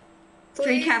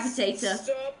 Tree Please decapitator.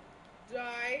 stop.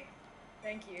 Die.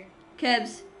 Thank you.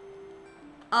 Kebs.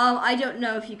 I don't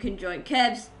know if you can join.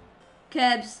 Kebs.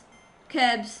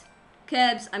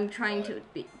 I'm trying to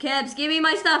be. Kebs, give me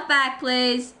my stuff back,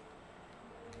 please.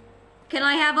 Can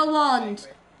I have a wand?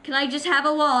 Can I just have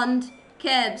a wand?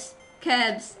 Kebs.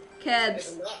 I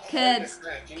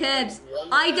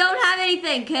don't have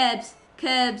anything. Kebs.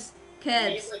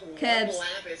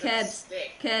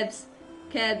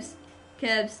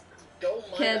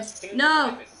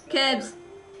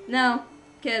 No.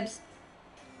 Kebs.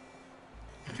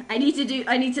 I need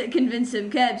to convince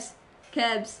him. Kebs.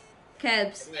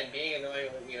 Man, being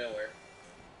annoying will get you nowhere.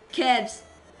 Kebs.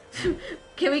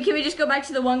 Can we just go back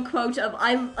to the one quote of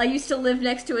I used to live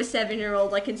next to a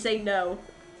 7-year-old. I can say no.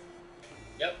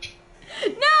 Yep.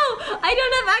 No! I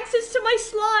don't have access to my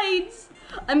slides!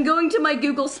 I'm going to my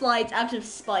Google Slides out of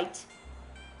spite.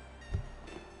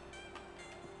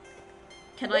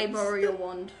 Can I borrow your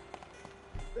wand?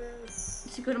 This.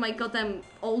 To go to my goddamn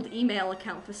old email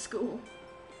account for school.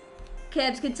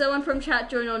 Kebs, can someone from chat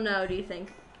join or no, do you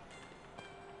think?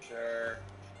 Sure.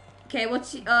 Okay,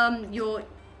 what's your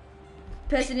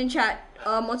person in chat,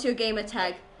 what's your gamer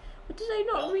tag? What did I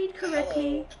not read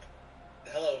correctly?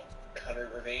 Hello, Cutter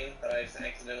Ravine, that I just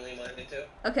accidentally mined into.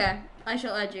 Okay, I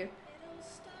shall add you.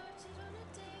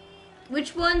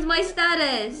 Which one's my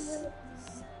status?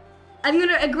 I'm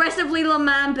gonna aggressively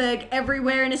Lamamberg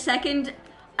everywhere in a second.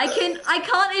 I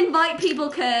can't invite people,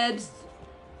 Curbs.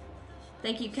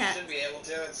 Thank you, Cat. You should be able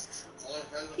to. It's only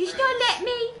friends with You should friends. not let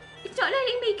me. It's not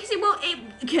letting me because it won't.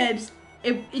 Curbs.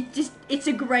 It's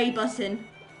a grey button,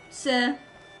 sir.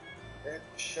 It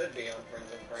should be on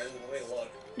friends with friends. Let me look.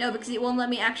 No, because it won't let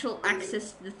me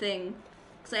access the thing.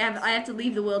 Because I have to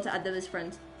leave the world to add them as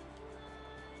friends.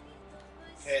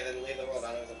 Okay, then leave the world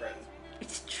out as a friend.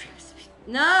 It's true.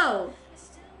 No.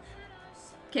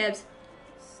 Kebs.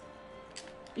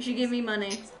 You should give me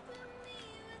money.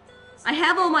 I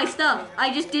have all my stuff.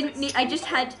 I just didn't need. I just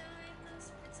had.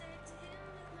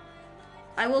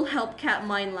 I will help Cat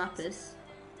mine lapis.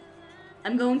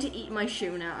 I'm going to eat my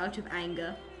shoe now out of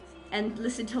anger, and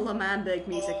listen to Lamamberg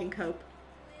music and cope.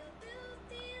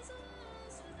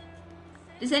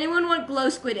 Does anyone want glow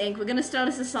squid ink? We're gonna start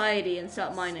a society and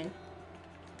start mining.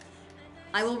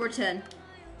 I will return.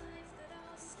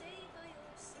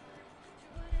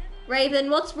 Raven,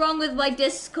 what's wrong with my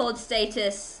Discord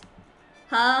status?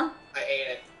 Huh? I ate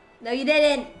it. No, you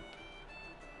didn't.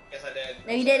 Yes, I did.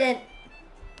 No, you didn't.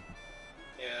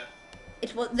 Yeah.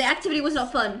 The activity was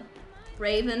not fun.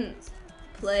 Raven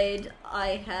played.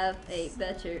 I have a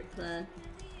better plan.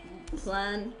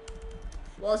 Plan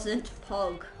wasn't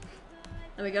Pog.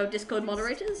 There we go. Discord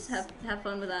moderators, have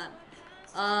fun with that.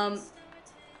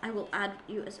 I will add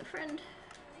you as a friend.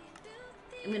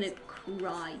 I'm gonna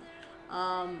cry.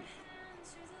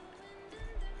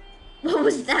 What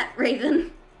was that,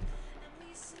 Raven?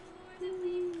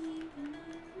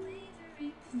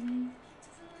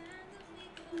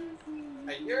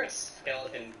 I hear a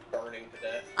skeleton burning to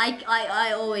death.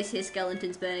 I always hear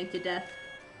skeletons burning to death.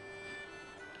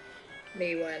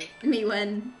 Me when. Me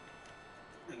when.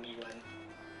 Me when.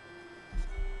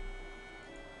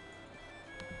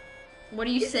 What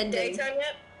are you Is it sending? daytime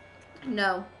yet?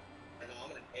 No. I know, I'm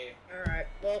gonna cave. Alright,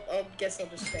 well, I guess I'll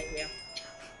just stay here.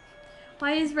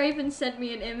 Why has Raven sent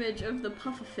me an image of the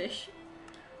pufferfish?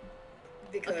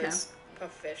 Because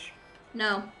pufferfish.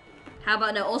 No. How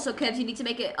about no? Also, Kevs, you need to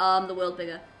make it the world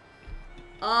bigger.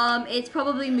 It's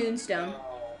probably Moonstone.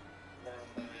 Oh,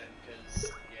 never mind,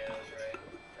 'cause, yeah, that's right.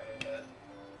 Forgot about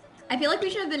that. I feel like we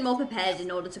should have been more prepared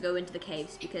in order to go into the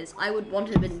caves, because I would want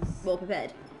to have been more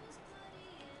prepared.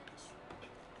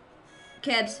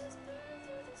 Kebs.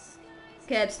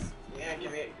 Kebs. Yeah,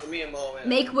 give me a moment.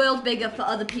 Make world bigger for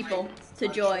other people to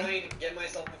I'm join. trying to get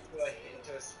myself into a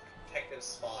protective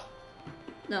spot,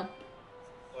 No.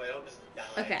 so I don't just die.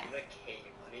 Okay. I'm in a cave.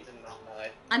 I need to not die.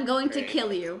 I'm going to Great.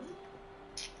 kill you.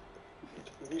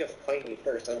 You need to find me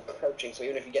first. I'm crouching, so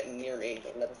even if you get near me,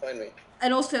 you'll never find me.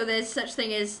 And also, there's such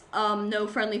thing as no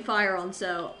friendly fire on,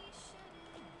 so...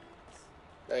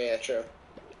 Oh yeah, true.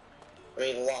 I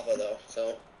mean lava though,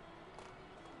 so.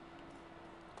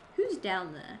 Who's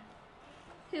down there?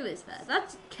 Who is that?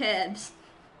 That's Kebs.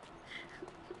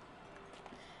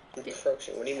 I'm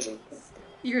crouching. What do you mean?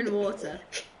 You're in water.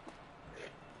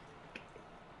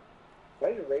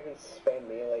 Why did Raven spam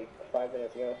me like 5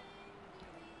 minutes ago?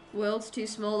 World's too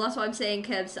small. That's why I'm saying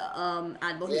Keb's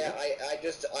add more. Yeah, I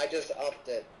just upped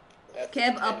it.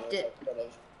 Keb upped it.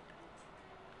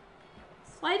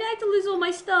 Why did I have to lose all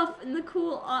my stuff and the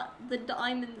cool the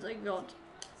diamonds I got?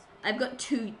 I've got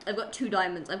two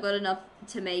diamonds. I've got enough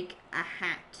to make a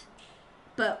hat.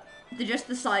 But just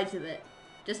the sides of it.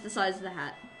 Just the sides of the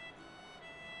hat.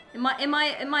 In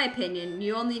my opinion,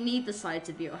 you only need the sides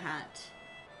of your hat.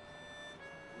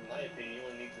 In my opinion, you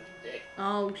only need the dick.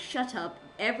 Oh, shut up.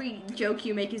 Every joke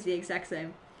you make is the exact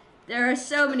same. There are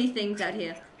so many things out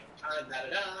here. I'm about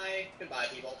to die. Goodbye,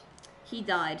 people. He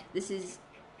died. This is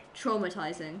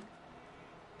traumatizing.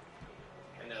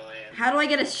 I know I am. How do I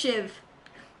get a shiv?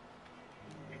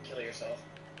 You kill yourself.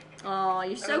 Oh,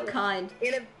 you're so kind.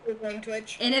 In a video game,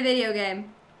 Twitch. In a video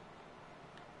game.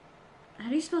 How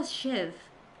do you spell shiv?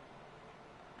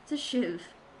 What's a shiv?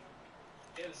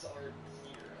 Gives are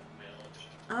here at my knowledge.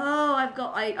 Oh,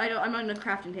 I'm on a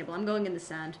crafting table. I'm going in the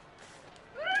sand.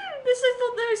 I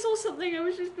thought that I saw something. It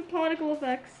was just the particle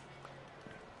effects.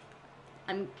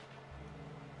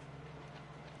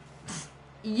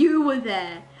 You were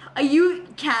there.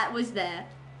 Cat was there.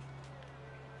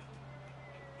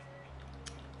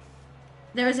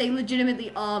 There is a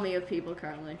legitimately army of people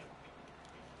currently.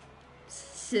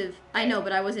 Civ. I know,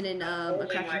 but I wasn't in a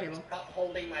crafting table. Stop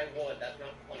holding my wood. That's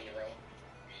not funny, bro.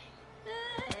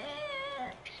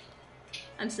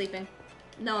 I'm sleeping.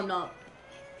 No, I'm not.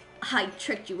 I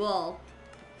tricked you all.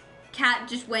 Cat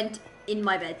just went in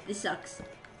my bed. This sucks.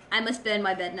 I must burn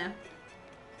my bed now.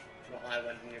 Well, I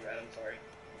went in your bed. I'm sorry.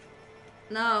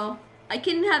 No. I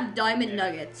can have diamond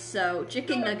nuggets, so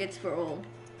chicken nuggets for all.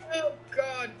 Oh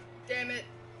god damn it.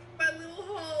 My little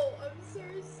hole. I'm so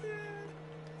sad.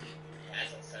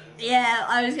 That's a sentence. Yeah,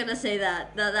 I was gonna say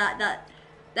that.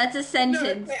 That's a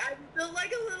sentence. No, okay, I built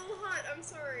like a little hut. I'm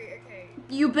sorry. Okay.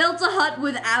 You built a hut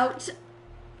without.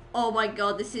 Oh my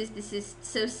god, this is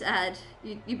so sad.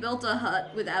 You built a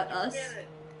hut without us.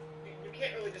 You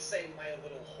can't really just say my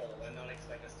little hole and not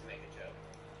expect us to make a joke.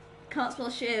 Can't spell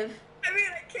shiv. I mean,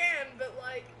 I can, but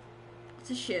like.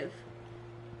 What's a shiv?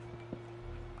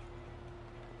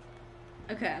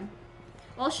 Okay.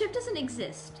 Well, shiv doesn't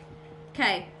exist.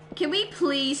 Okay. Can we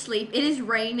please sleep? It is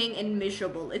raining and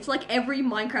miserable. It's like every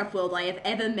Minecraft world I have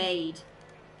ever made.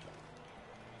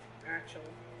 Actually.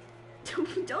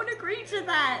 Don't agree to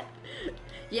that.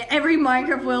 Yeah, every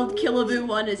Minecraft world Killaboo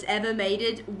 1 has ever made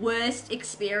it. Worst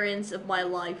experience of my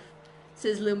life,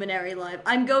 says Luminary Live.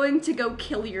 I'm going to go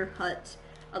kill your hut.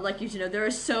 I'd like you to know there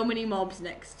are so many mobs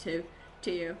next to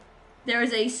you. There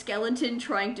is a skeleton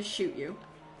trying to shoot you.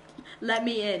 Let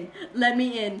me in. Let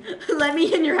me in. Let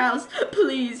me in your house,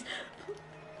 please.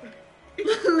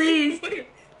 Please.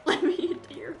 Let me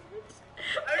into your house.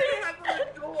 I don't have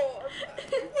a door. What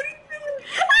are you doing?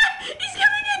 He's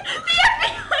coming in! The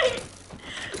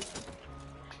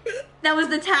FBI! That was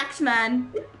the tax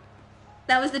man.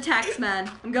 That was the tax man.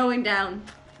 I'm going down.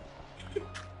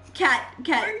 Cat.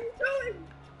 Where are you going?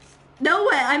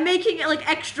 Nowhere. I'm making it like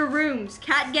extra rooms.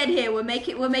 Cat, get here. We're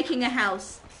making a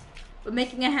house. We're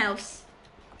making a house.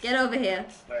 Get over here.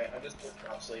 Alright, I'm just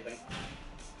stop sleeping.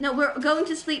 No, we're going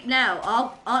to sleep now,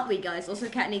 aren't we, guys? Also,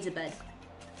 Cat needs a bed.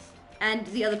 And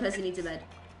the other person needs a bed.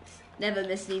 Never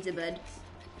Miss needs a bed.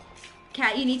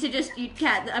 Cat, you need to just,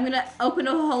 Cat, I'm gonna open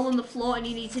a hole in the floor and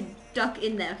you need to duck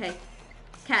in there, okay?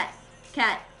 Cat,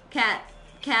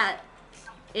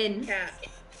 in.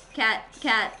 Cat.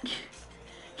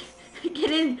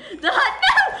 Get in the hut.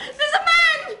 No! There's a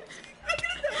man!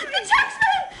 The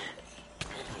taxman!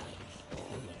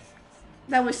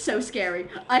 That was so scary.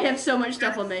 I have so much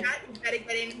stuff on me. Cat, you better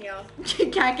get in here.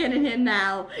 Cat, get in here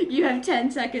now. You have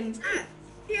 10 seconds.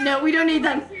 Yeah, No, we don't need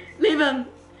them. Leave them.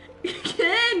 Get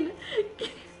in.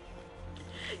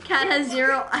 Cat has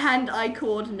zero hand-eye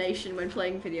coordination when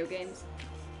playing video games.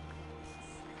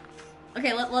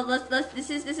 Okay, let's this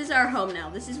is our home now.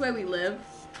 This is where we live.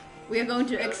 We are going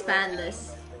to expand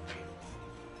this.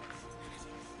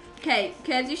 Okay,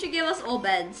 Kevs, you should give us all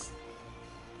beds.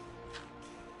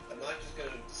 I'm not just gonna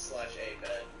slash a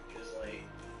bed, because like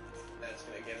that's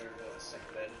gonna give everyone a sick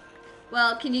bed.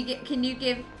 Well, can you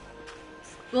give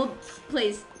well,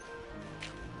 please.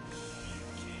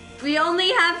 We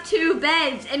only have 2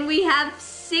 beds and we have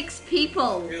 6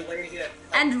 people.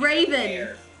 And Raven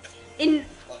in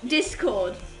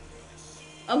Discord.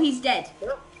 Oh, he's dead.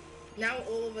 Well, now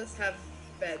all of us have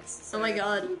beds. So. Oh my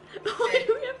god. Why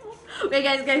do we have more? Wait,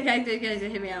 guys,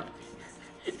 hear me out.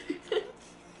 Wait,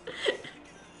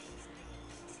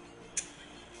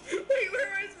 where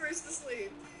am I supposed to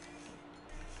sleep?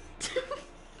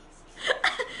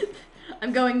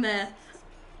 I'm going there.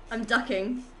 I'm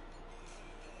ducking.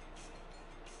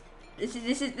 This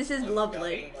is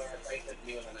lovely.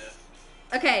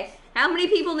 Okay, how many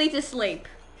people need to sleep?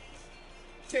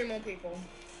 2 more people.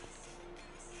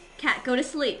 Cat, go to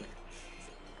sleep.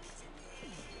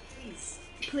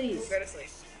 Please. Go to sleep.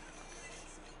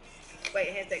 Wait,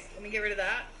 handshake. Let me get rid of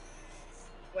that.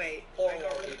 Wait. Oh, I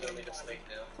got rid you of don't the need to sleep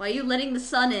now. Why are you letting the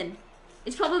sun in?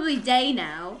 It's probably day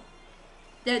now.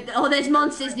 Oh, there's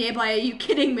monsters nearby. Are you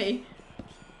kidding me?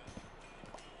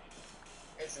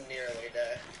 It's nearly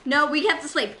day. No, we have to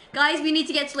sleep. Guys, we need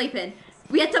to get sleep in.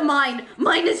 We have to mine.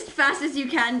 Mine as fast as you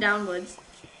can downwards.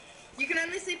 You can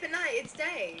only sleep at night. It's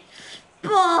day.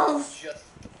 Balls!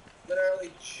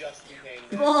 Literally just became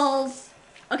day. Balls!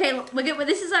 Okay, look at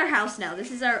this is our house now.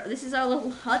 This is our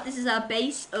little hut. This is our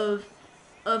base of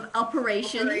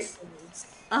operations.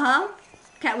 Uh-huh.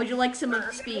 Kat, would you like some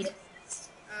of speed?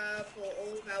 For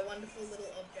all of our wonderful little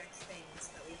objects things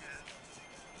that we have.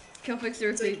 Kill fix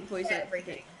the So repeat before you say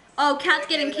everything. it. Oh, Kat's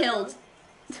Okay, getting killed.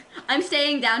 I'm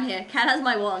staying down here. Kat has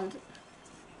my wand.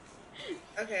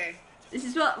 Okay. This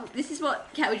is what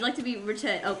Kat, would you like to be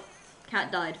returned? Oh,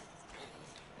 Kat died.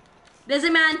 There's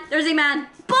a man. There's a man.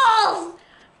 Balls!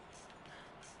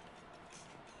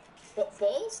 What,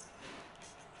 balls?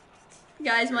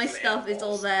 Guys, my There's some stuff is all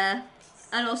animals. there.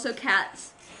 And also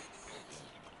Kat's.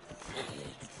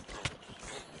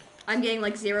 I'm getting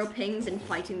like 0 pings and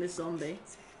fighting the zombie.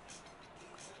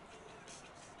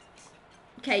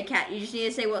 Okay, Kat, you just need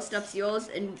to say what stuff's yours,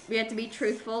 and we have to be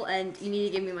truthful, and you need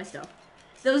to give me my stuff.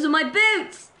 Those are my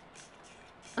boots!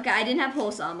 Okay, I didn't have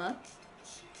horse armor.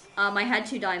 I had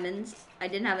 2 diamonds. I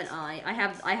didn't have an eye.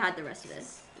 I had the rest of it,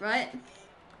 right?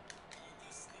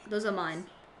 Those are mine.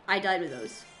 I died with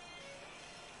those.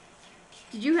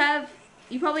 Did you have...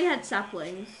 You probably had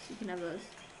saplings. You can have those.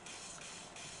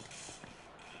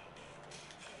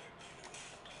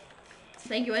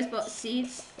 Thank you, I bought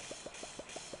seeds.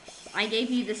 I gave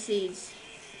you the seeds.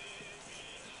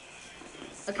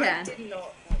 Okay. I did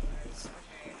not want those.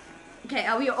 Okay,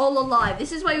 are we all alive?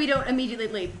 This is why we don't immediately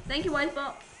leave. Thank you,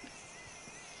 Icebot.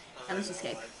 And let's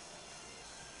escape.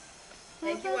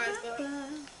 Thank you, Icebot.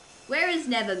 Where is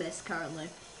Nevermiss currently?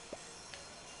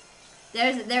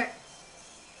 There.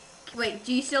 Wait,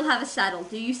 do you still have a saddle?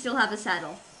 Do you still have a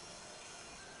saddle?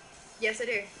 Yes, I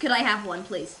do. Could I have one,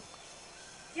 please?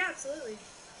 Yeah, absolutely.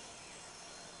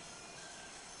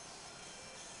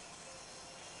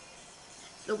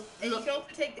 So, And you can also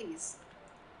take these.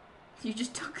 you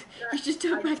just took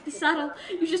back the saddle.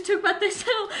 You just took back the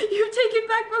saddle. You've taken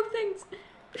back both things.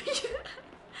 Please,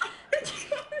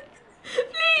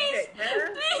 Okay,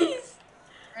 there. please.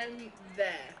 And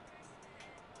there.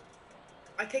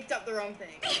 I picked up the wrong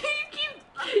thing.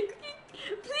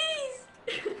 Please.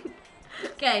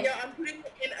 Okay. Yeah, I'm putting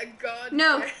it in a god.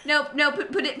 No.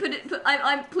 Put it.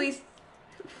 I'm please.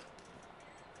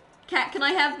 Cat, can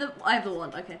I have the? I have the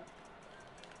one. Okay.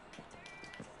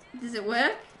 Does it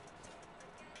work?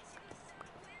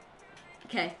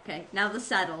 Okay. Now the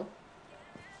saddle.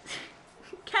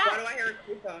 Cat. Why do I hear a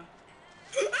creeper?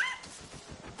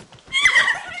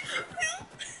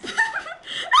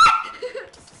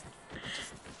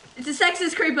 It's a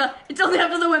sexist creeper. It's only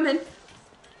up for the women.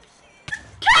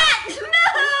 Cat!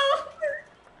 No!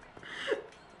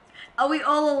 Are we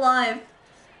all alive?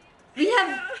 We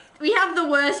have the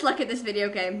worst luck at this video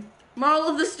game. Moral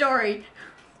of the story.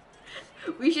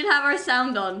 We should have our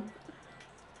sound on.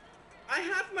 I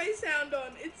have my sound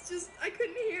on. It's just I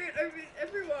couldn't hear it over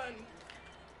everyone.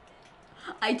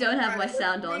 I don't have my Alright,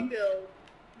 sound let's on. rebuild.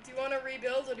 Do you want to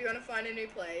rebuild or do you want to find a new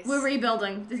place? We're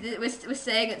rebuilding. We're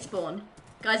staying at spawn.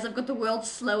 Guys, I've got the world's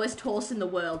slowest horse in the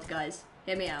world, guys.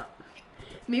 Hear me out.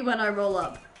 Me when I roll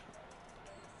up.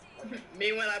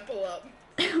 Me when I pull up.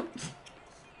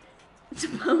 It's a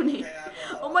pony.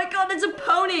 Oh my god, it's a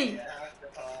pony!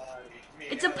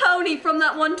 It's a pony from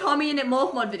that one Tommy and It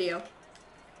Morph Mod video.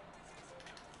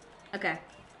 Okay.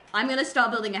 I'm gonna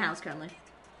start building a house currently.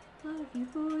 Love you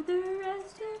for the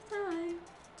rest of time.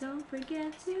 Don't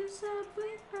forget to sub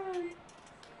with pride.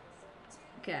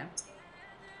 Okay.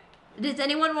 Does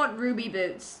anyone want ruby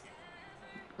boots?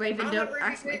 Raven, I'll don't have ruby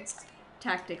ask me. boots.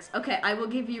 Tactics. Okay, I will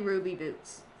give you ruby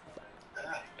boots.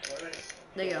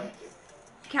 There you go.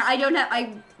 I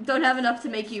don't have enough to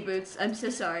make you boots. I'm so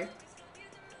sorry.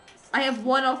 I have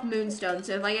 1 off Moonstone,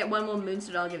 so if I get 1 more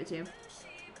Moonstone, I'll give it to you.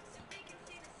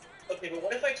 Okay, but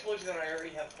what if I told you that I already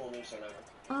have full moonstone armor?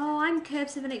 Oh, I'm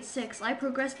Curve786. I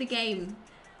progress the game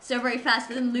so very fast,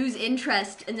 and then lose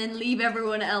interest, and then leave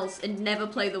everyone else, and never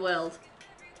play the world.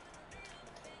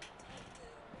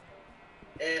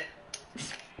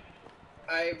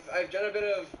 I've done a bit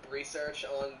of research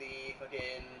on the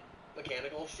fucking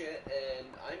mechanical shit, and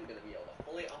I'm gonna be able to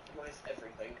fully optimize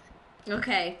everything.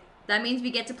 Okay, that means we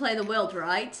get to play the world,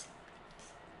 right?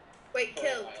 Wait,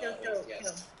 kill.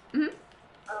 Yes. Hmm.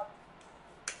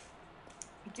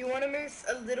 Do you want to move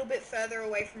a little bit further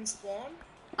away from spawn?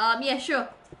 Yeah, sure.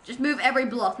 Just move every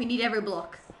block. We need every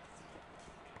block.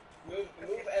 Move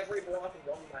every block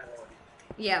one by one.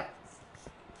 Yeah.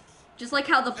 Just like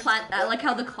how the like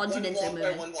how the continents are One block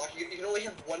moving. by one block. You can only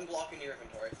have one block in your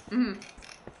inventory.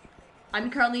 I'm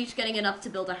currently just getting enough to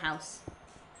build a house.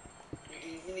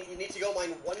 You need to go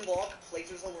mine one block,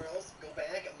 place it somewhere else, go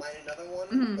back, mine another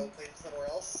one, go place it somewhere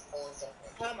else, all and so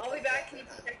forth. I'll be back. Can you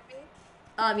protect me?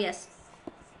 Yes.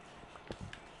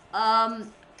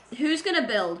 Who's gonna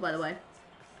build, by the way?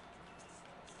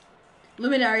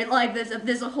 Luminary, like,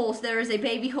 there's a horse. There is a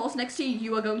baby horse next to you.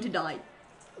 You are going to die.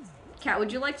 Cat,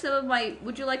 would you like some of my...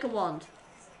 Would you like a wand?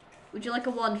 Would you like a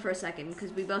wand for a second?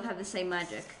 Because we both have the same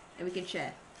magic. And we can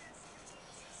share.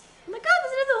 Oh my god,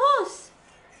 there's another horse!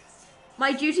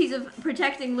 My duties of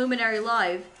protecting Luminary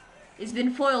Live has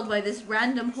been foiled by this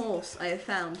random horse I have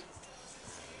found.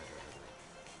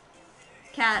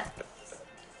 Cat.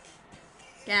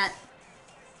 Cat.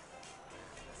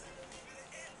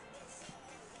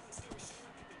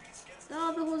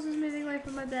 Oh, the horse is moving away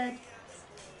from my bed.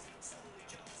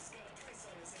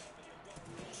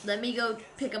 Let me go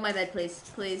pick up my bed, please.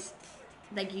 Please.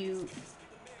 Thank you.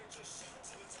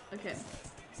 Okay.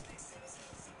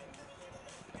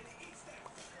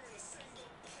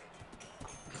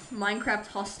 Minecraft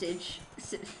hostage.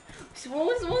 So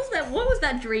what was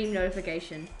that dream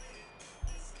notification?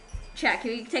 Chat,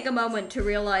 can you take a moment to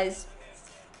realize...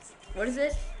 What is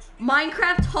it?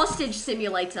 Minecraft hostage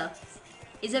simulator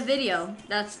is a video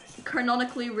that's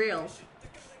canonically real.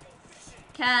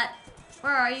 Cat,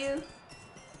 where are you?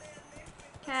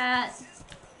 Cat.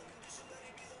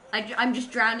 I'm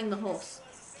just drowning the horse.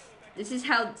 This is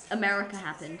how America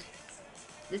happened.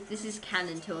 This is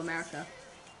canon to America.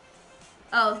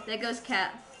 Oh, there goes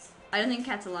Cat. I don't think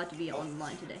Cat's allowed to be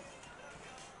online today.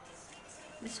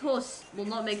 This horse will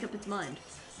not make up its mind.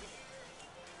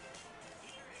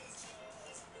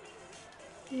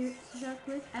 Here's Jacques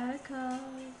with Erica.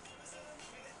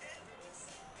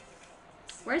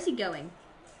 Where is he going?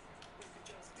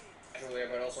 Everywhere,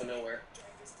 but also nowhere.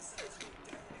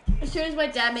 As soon as my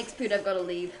dad makes food, I've got to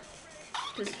leave.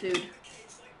 Just food.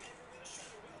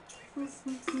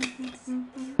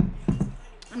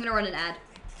 I'm gonna run an ad.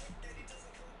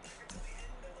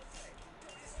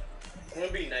 I'm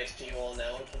gonna be nice to you all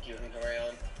now and put your inventory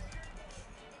on.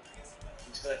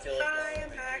 Just 'cause I feel like I am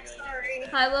back. Sorry.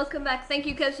 Hi, welcome back. Thank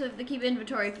you, Kev, for the keep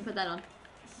inventory. You can put that on.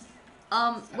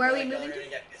 Where are we moving They're to? gonna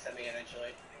get pissed at me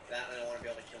eventually. That and I don't want to be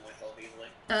able to kill myself easily.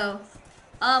 Oh.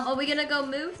 Are we gonna go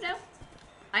move now?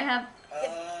 I have.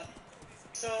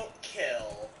 So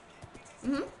kill.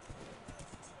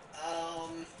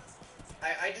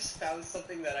 I just found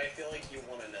something that I feel like you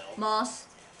want to know. Moss.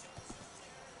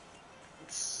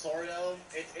 Sort of.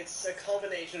 It's a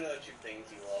combination of the two things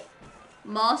you love.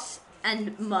 Moss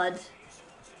and mud.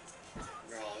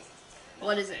 Wrong.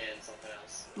 What is it? And something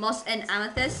else. Moss and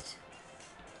amethyst.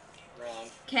 Wrong.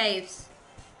 Caves.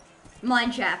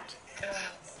 Mineshaft.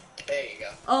 There you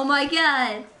go. Oh my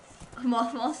god.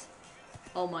 Moss.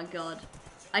 Oh my god.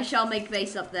 I shall make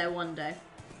base up there one day.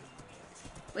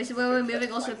 Wait, so where are we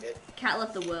moving? Also, Cat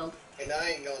left the world. And I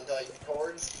ain't gonna tell you the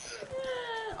chords.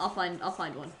 I'll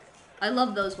find one. I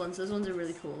love those ones. Those ones are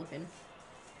really cool looking.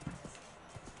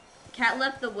 Cat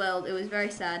left the world. It was very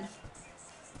sad.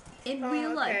 In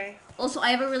real life. Okay. Also, I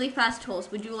have a really fast horse.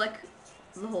 Would you like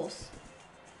the horse?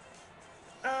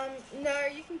 No,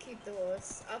 you can keep the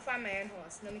horse. I'll find my own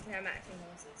horse, and then we can have matching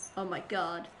horses. Oh my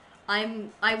god.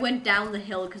 I went down the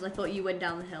hill because I thought you went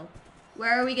down the hill.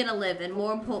 Where are we gonna live? And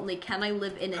more importantly, can I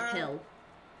live in a hill?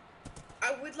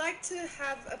 I would like to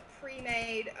have a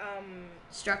pre-made,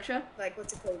 Structure? like,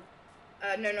 what's it called?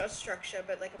 No, not structure,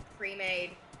 but like a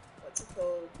pre-made, what's it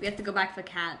called? We have to go back for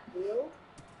Cat. Field?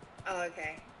 Oh,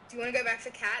 okay. Do you want to go back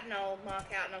for Cat, and I'll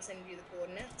mark out and I'll send you the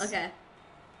coordinates? Okay.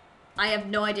 I have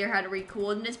no idea how to read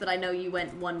coordinates, but I know you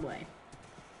went one way.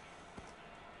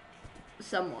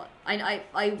 Somewhat.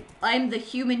 I'm the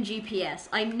human GPS.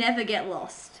 I never get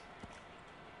lost.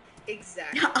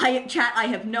 Exactly. I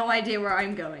have no idea where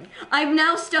I'm going. I'm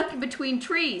now stuck between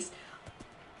trees.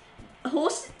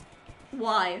 Horse?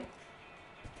 Why?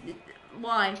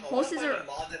 Why? Horses are...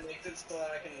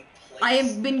 I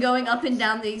have been going up and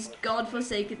down these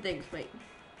godforsaken things. Wait.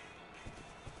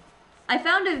 I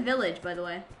found a village, by the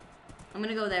way. I'm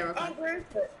gonna go there real quick. Oh, where is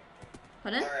it?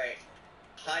 Pardon? Alright.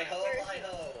 Hi-ho,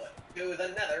 hi-ho. To the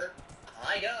nether.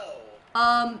 I go.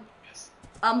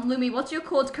 Lumi, what's your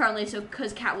codes currently? So,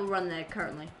 cause Cat will run there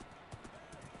currently.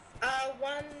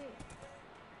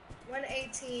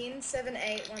 118,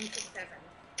 78, 167.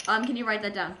 Can you write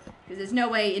that down? Because there's no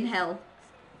way in hell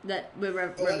that we're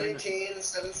 118,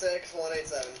 76,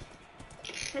 187.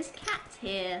 Cause Cat's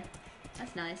here.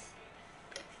 That's nice.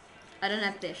 I don't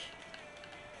have fish.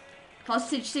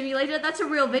 Hostage Simulator? That's a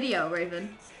real video,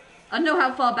 Raven. I don't know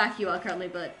how far back you are currently,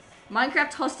 but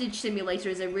Minecraft Hostage Simulator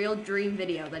is a real dream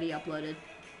video that he uploaded.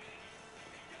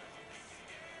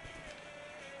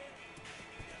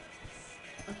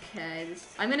 Okay,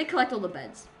 I'm gonna collect all the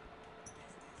beds.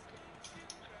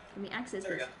 Let me access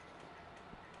There we this. go.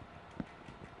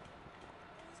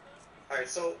 Alright,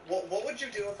 so what would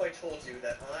you do if I told you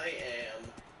that I am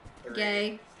 3,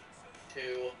 Gay.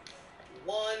 2,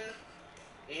 1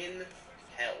 in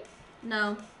hell?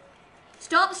 No.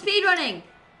 Stop speedrunning!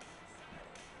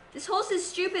 This horse is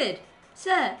stupid.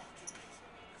 Sir.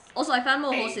 Also, I found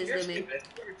more horses, you're Lumi. stupid. It's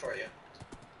perfect for you.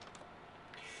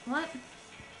 What?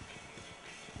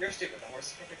 You're stupid. The horse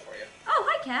is perfect for you. Oh,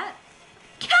 hi, Cat.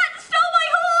 Cat stole my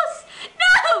horse!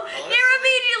 No! Honestly, Here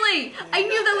immediately! I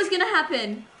knew that was gonna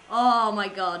happen. Oh my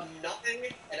god. Nothing,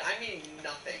 and I mean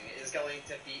nothing, is going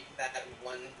to beat that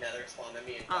one nether spawn that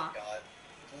me and Ah. God.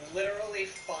 Literally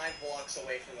 5 blocks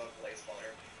away from a blaze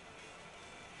spawner.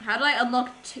 How did I unlock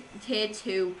tier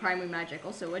 2 primary magic?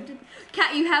 Also, when did...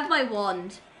 Cat, you have my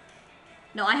wand.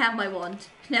 No, I have my wand.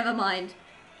 Never mind.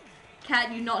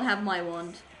 Cat, you not have my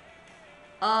wand.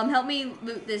 Help me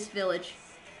loot this village.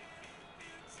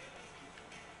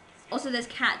 Also, there's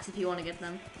cats if you want to get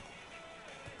them.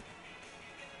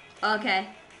 Okay.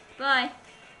 Bye.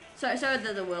 Sorry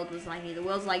that the world was like me. The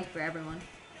world's like for everyone.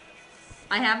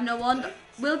 I have no wand.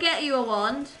 We'll get you a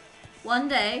wand. One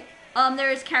day.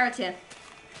 There is carrot here.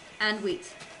 And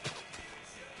wheat.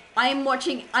 I'm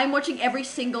watching every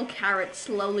single carrot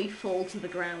slowly fall to the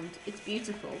ground. It's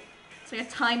beautiful. It's like a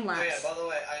time Oh lapse. yeah, by the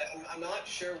way, I'm not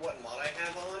sure what mod I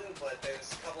have on, but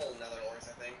there's a couple nether ores,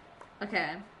 I think.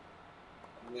 Okay.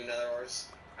 New nether ores.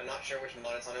 I'm not sure which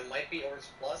mod it's on. It might be Ores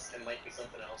Plus, it might be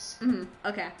something else.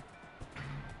 Okay.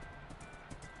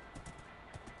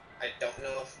 I don't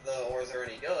know if the ores are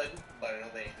any good, but I know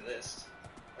they exist.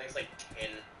 I think it's like 10.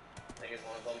 I think it's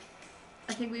one of them.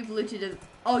 I think we've looted a...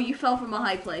 Oh, you fell from a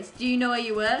high place. Do you know where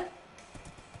you were?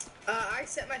 I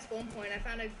set my spawn point. I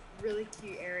found a really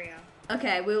cute area.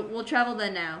 Okay, we'll travel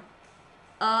there now.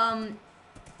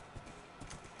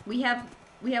 We have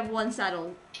one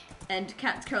saddle, and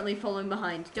Cat's currently following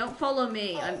behind. Don't follow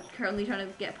me. I'm currently trying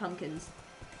to get pumpkins.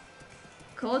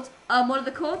 Chords? What are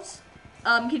the chords?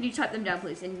 Can you type them down,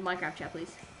 please, in Minecraft chat,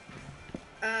 please?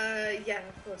 Yeah,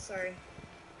 of course. Sorry.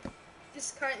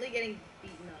 Just currently getting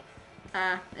beaten up.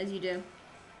 Ah, as you do.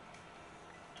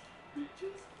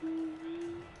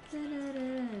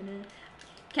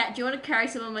 Cat, do you want to carry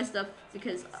some of my stuff?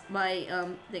 Because my,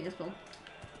 thing is full.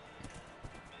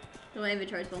 My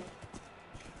inventory is full.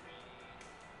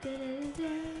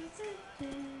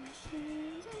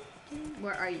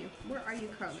 Where are you? Where are you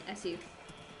currently? I see you.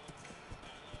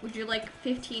 Would you like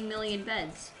 15 million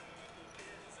beds?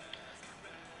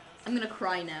 I'm gonna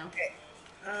cry now. Okay.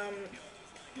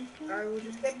 I will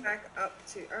just get back up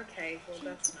to. Okay, well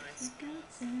that's nice.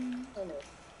 Oh no.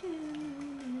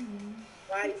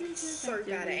 Why are you so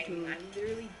bad at aiming? I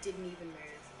literally didn't even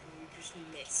move, and you just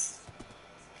missed.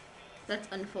 That's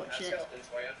That's unfortunate. skeletons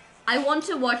for you. I want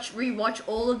to rewatch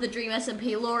all of the Dream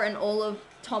SMP lore and all of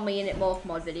Tommy and It Morph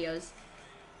mod videos.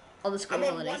 All the school I'm on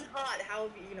holidays. 1 heart. How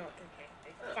have you not? Okay,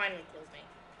 it finally killed me.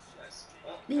 Nice.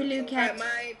 Well, Hello, cat.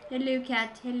 My Hello,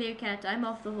 cat. Hello, cat. I'm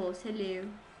off the horse. Hello.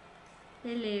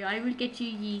 Hello. I will get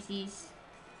you Yeezys.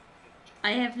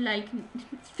 I have like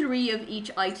 3 of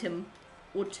each item,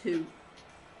 or 2.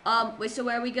 Wait. So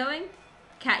where are we going?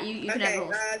 Cat, you can have a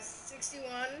horse.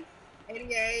 61,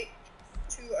 88,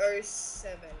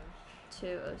 207.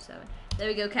 207. There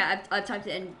we go, Cat. I've typed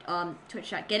it in Twitch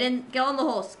chat. Get on the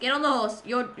horse. Get on the horse.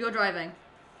 You're driving.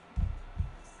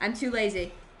 I'm too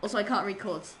lazy. Also, I can't read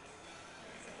chords.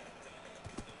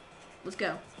 Let's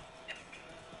go.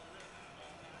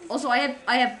 Also, I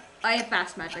have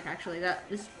fast magic actually. That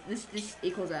this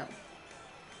equals out.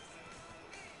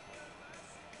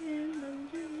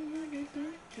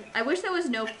 I wish there was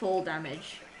no fall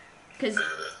damage, cause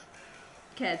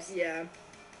Kevs. Yeah.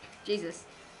 Jesus.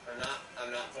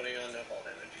 I'm not putting on no fall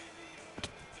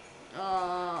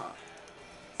damage.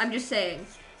 I'm just saying,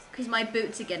 cause my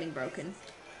boots are getting broken.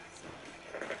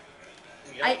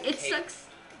 You don't It take- sucks.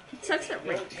 It sucks that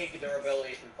You don't take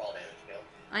durability from fall damage, you know?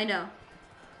 I know.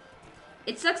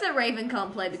 It sucks that Raven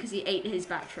can't play because he ate his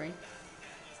battery.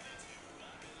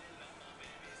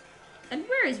 And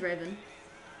where is Raven?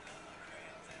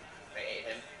 I ate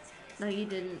him. No, you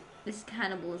didn't. This is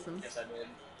cannibalism. Yes, I did.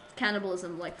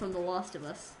 Cannibalism, like from The Last of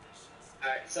Us.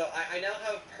 Alright, so I now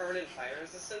have permanent fire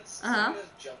resistance, so Uh-huh. I can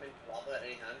just jump into lava at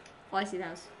any time. Oh, I see the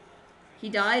house. He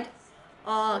died?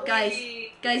 Oh, guys,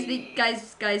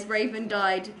 Raven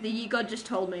died. The Yeet God just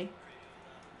told me.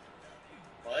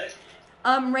 What?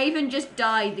 Raven just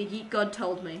died. The Yeet God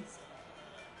told me.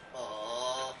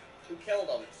 Aww. Who killed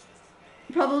him?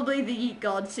 Probably the Yeet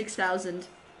God 6000.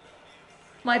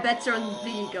 My bets are on the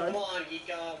Yeet God. Come on, Yeet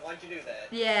God. Why'd you do that?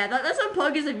 Yeah, that's on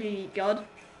Poggers of you, Yeet God.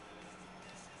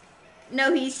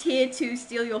 No, he's here to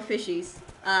steal your fishies.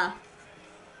 Ah.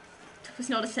 That was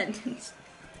not a sentence.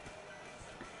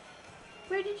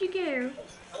 Where did you go?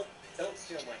 Don't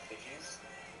steal my fishies.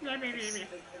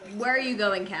 Where are you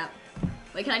going, Cat?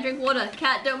 Wait, can I drink water?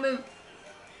 Cat, don't move.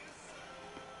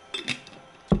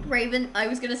 Raven, I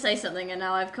was gonna say something and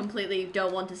now I've completely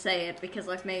don't want to say it because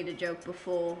I've made a joke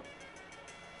before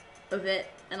of it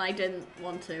and I didn't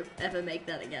want to ever make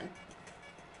that again.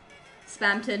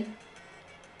 Spamton.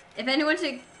 If anyone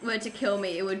were to kill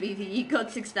me, it would be the Yeet God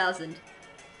 6000.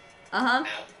 Uh-huh.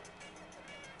 Ow.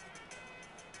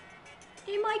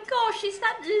 Oh my gosh, is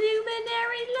that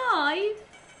Luminary live?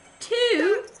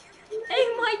 2?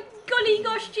 Oh my golly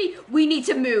gosh gee. We need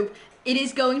to move. It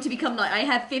is going to become night. I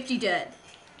have 50 dirt.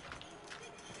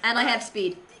 And I have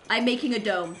speed. I'm making a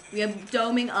dome. We are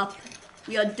doming up.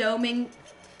 We are doming.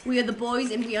 We are the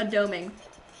boys and we are doming.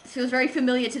 This feels very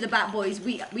familiar to the Bat Boys.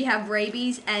 We have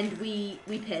rabies and we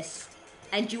piss.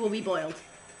 And you will be boiled.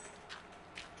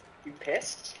 You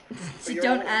pissed? So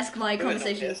don't ask my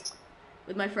conversations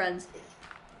with my friends.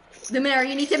 Luminary,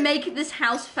 you need to make this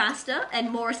house faster and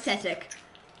more aesthetic.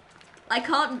 I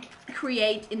can't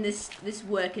create in this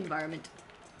work environment.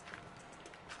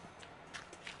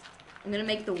 I'm gonna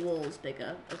make the walls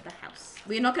bigger of the house.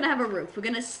 We're not gonna have a roof. We're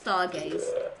gonna stargaze.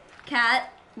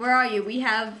 Cat, where are you? We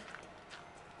have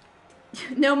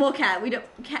no more cat. We don't.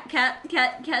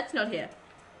 Cat's not here.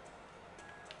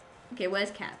 Okay,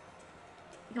 where's Cat?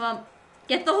 Come on,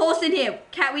 get the horse in here.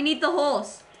 Cat, we need the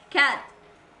horse. Cat.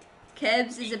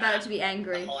 Kebs is about to be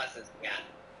angry. What?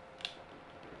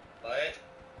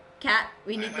 Cat,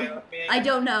 we need the. I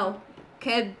don't know.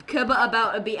 Keba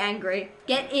about to be angry.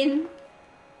 Get in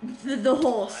the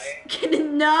horse. Get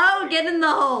in. No, get in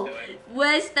the hole.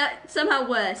 Where's that? Somehow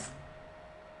worse.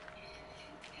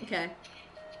 Okay.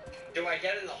 Do I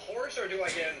get in the horse or do I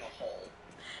get in the hole?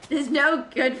 There's no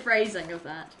good phrasing of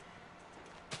that.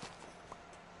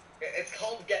 It's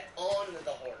called get on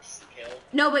the horse, Kill.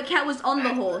 No, but Cat was on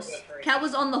the horse. Cat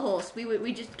was on the horse.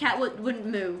 We just Cat wouldn't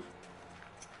move.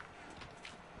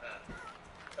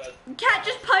 Cat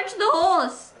just punched the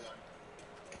horse.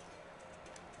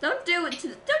 Don't do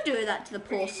that to the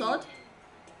poor sod.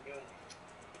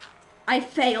 I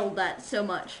failed that so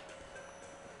much.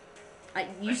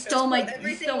 You stole my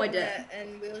dirt.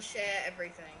 And we'll share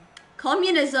everything.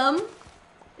 Communism.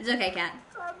 It's okay, Cat.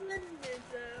 Communism.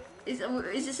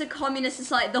 Is this a communist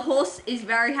society? The horse is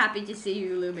very happy to see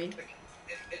you, Lumi.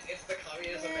 It's the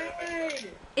communism manifesto.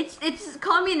 It's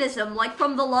communism, like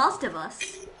from The Last of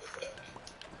Us.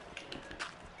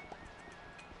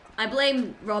 I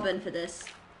blame Robin for this.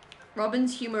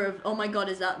 Robin's humor of, oh my god,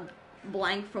 is that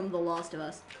blank from The Last of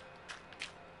Us?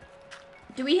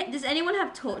 Does anyone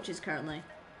have torches currently?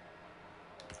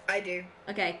 I do.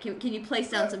 Okay, can you place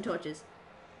down some torches?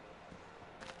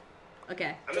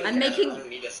 Okay,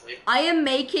 I am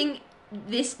making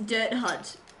this dirt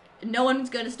hut. No one's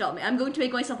going to stop me. I'm going to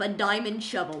make myself a diamond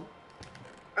shovel.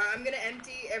 I'm going to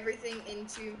empty everything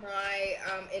into my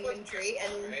inventory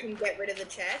and then you can get rid of the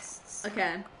chests.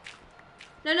 Okay.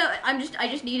 No, I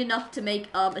just need enough to make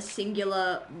a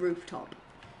singular rooftop.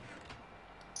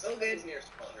 Oh, good. Near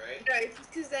spawn, right? No, it's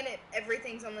because then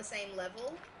everything's on the same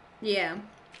level. Yeah.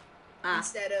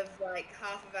 Instead of like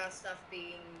half of our stuff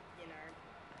being, you know.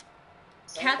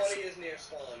 Somebody is near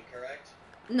spawn, correct?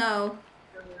 No.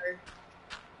 No.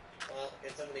 Well,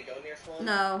 can somebody go near spawn?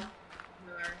 No.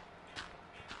 No.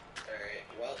 Alright,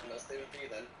 well, no stay with you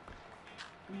then.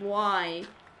 Why?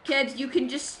 Kids, you can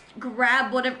just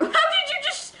grab whatever. How did you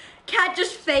just. Cat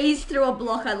just phase through a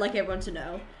block, I'd like everyone to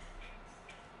know.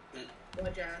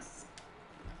 Just.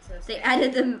 They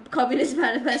added the Communist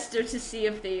Manifesto to Sea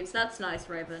of Thieves. That's nice,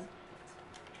 Raven.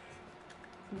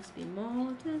 Must be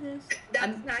more to this.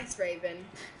 That's nice, Raven.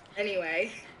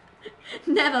 Anyway.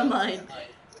 Never mind.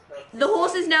 The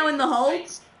horse is now in the hole.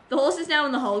 The horse is now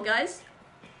in the hole, guys.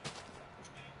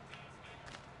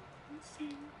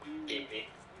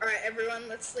 Alright, everyone,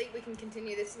 let's sleep. We can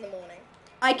continue this in the morning.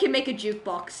 I can make a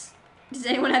jukebox. Does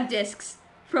anyone have discs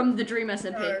from the Dream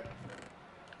SMP? No.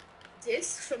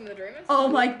 Discs from the Dream SMP? Oh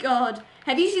my god.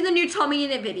 Have you seen the new Tommy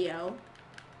in It video?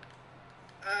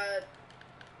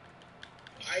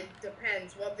 It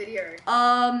depends. What video?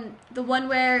 The one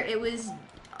where it was,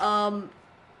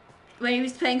 when he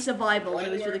was playing Survival and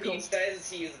it was really cool. He says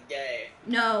he's gay.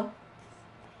 No.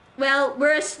 Well,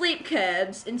 we're asleep,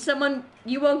 Curbs, and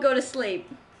you won't go to sleep.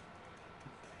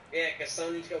 Yeah, because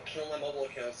someone needs to go kill my mobile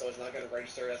account, so it's not going to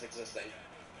register as existing.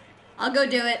 I'll go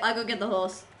do it. I'll go get the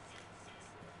horse.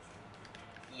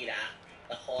 Yeah,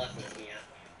 the horse is here.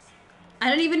 I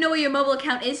don't even know where your mobile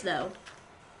account is, though.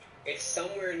 It's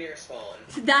somewhere near spawn.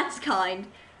 That's kind.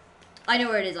 I know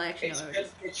where it is. I actually know where it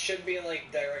is. It should be,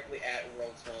 like, directly at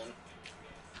world spawn.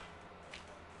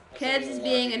 Kebs is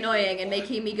being annoying and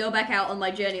making me go back out on my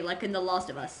journey like in The Last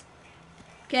of Us.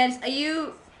 Kebs, are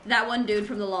you that one dude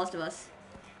from The Last of Us?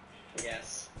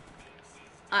 Yes.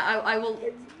 I will... Are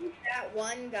you that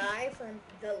one guy from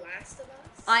The Last of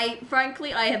Us?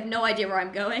 Frankly, I have no idea where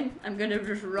I'm going. I'm gonna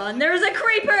just run. There's a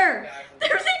creeper!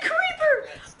 There's a creeper!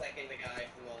 That's second the guy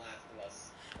from The Last of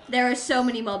Us. There are so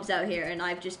many mobs out here, and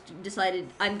I've just decided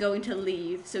I'm going to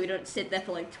leave so we don't sit there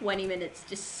for like 20 minutes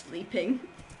just sleeping.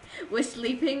 We're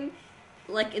sleeping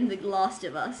like in The Last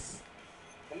of Us.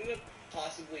 I'm gonna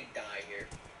possibly die here,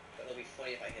 but it'll be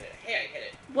funny if I hit it. Hey, I hit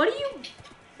it. What are you...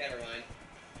 Never mind.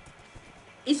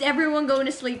 Is everyone going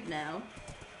to sleep now?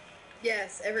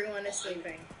 Yes, everyone is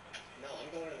sleeping. No,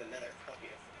 I'm going to the nether. Fuck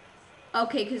you.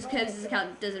 Okay, because Kebs'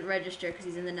 account doesn't register because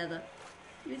he's in the nether.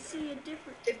 You see a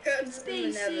different... If Curbs is in the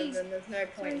nether, Species. then there's no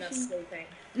point in us sleeping.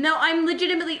 No, I'm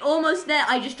legitimately almost there.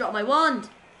 I just dropped my wand.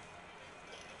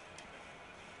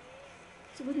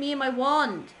 What's with me and my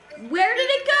wand? Where did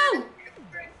it go?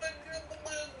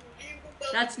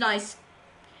 That's nice.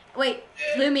 Wait,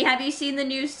 Lumi, have you seen the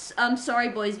new Sorry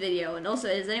Boys video? And also,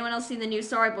 has anyone else seen the new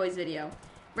Sorry Boys video?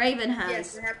 Raven has.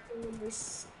 Yes, I have seen the new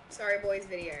Sorry Boys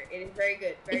video. It is very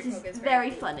good. It's very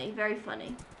funny, very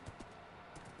funny.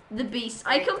 The Beast.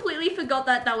 I completely forgot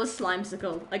that was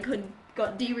Slimesicle. I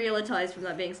got derealized from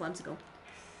that being Slimesicle.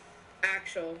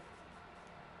 Actual.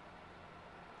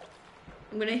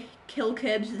 I'm gonna kill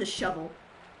Kebs with a shovel.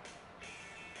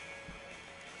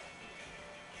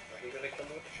 Are you gonna kill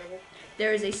me with the shovel?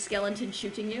 There is a skeleton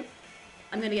shooting you.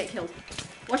 I'm gonna get killed.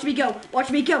 Watch me go!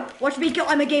 Watch me go! Watch me go!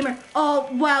 I'm a gamer! Oh,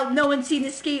 wow, no one's seen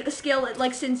this skill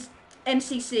like since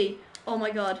MCC. Oh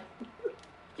my god.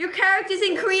 Your character's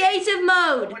in creative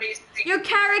mode! Your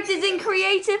character's in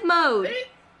creative mode!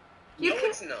 No,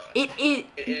 it's not. It is.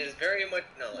 It is very much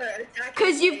not.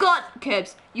 Because you've got,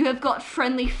 Kebs, you have got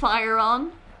friendly fire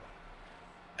on.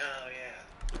 Oh,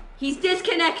 yeah. He's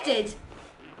disconnected.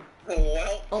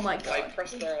 Well, Oh my I god.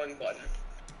 pressed the wrong button.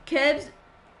 Kebs,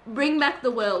 bring back the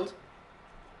world.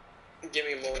 Give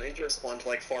me a moment to respond to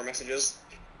like 4 messages.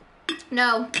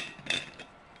 No.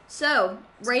 So,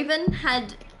 Raven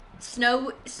had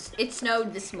snow. It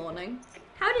snowed this morning.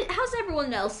 How's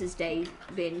everyone else's day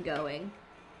been going?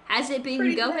 Has it been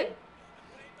Pretty going? good.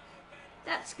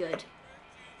 That's good.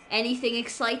 Anything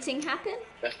exciting happen?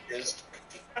 That is.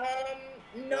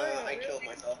 No. I killed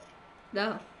myself.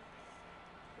 No.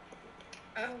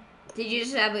 Oh, Did you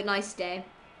just have a nice day?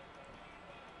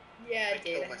 yeah, I I did.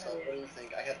 killed myself. What do you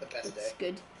think? I had the best That's day.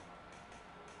 good.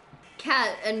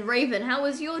 Cat and Raven, how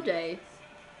was your day?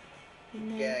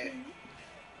 Yeah.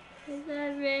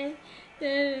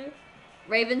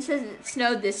 Raven says it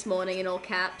snowed this morning in all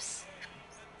caps.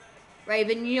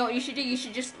 Raven, you know what you should do? You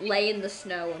should just lay in the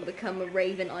snow and become a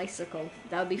Raven icicle.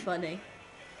 That would be funny.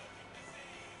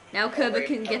 Now Kerber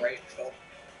can get.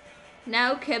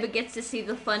 Now Kerber gets to see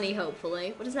the funny.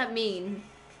 Hopefully, what does that mean?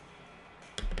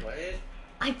 What?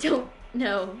 I don't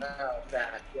know. Oh,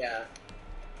 that. Yeah.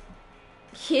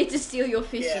 Here to steal your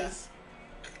fishes.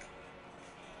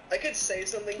 I could say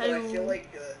something, but I feel like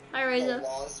Hi, the Reza.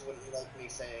 laws wouldn't like me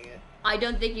saying it. I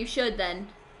don't think you should then.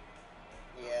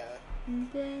 Yeah.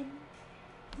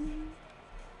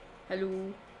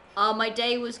 Hello. My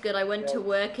day was good. I went to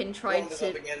work and tried This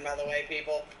up again, by the way,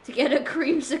 people. to get a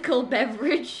creamsicle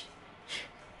beverage.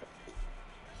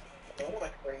 I don't want my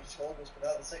brain told was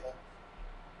without the signal.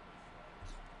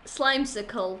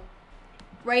 Slimesicle.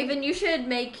 Raven, you should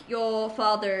make your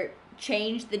father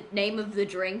change the name of the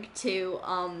drink to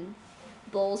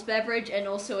Ball's beverage and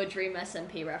also a Dream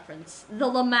SMP reference. The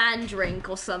Le Mans drink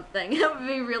or something. That would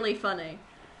be really funny.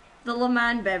 The Le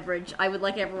Mans beverage. I would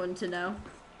like everyone to know.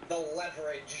 The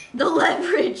leverage. The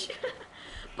leverage.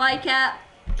 Bye, Cat.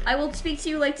 I will speak to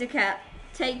you later, Cat.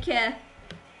 Take care.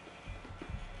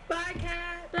 Bye,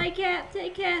 cat. Bye, Cat.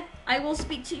 Take care. I will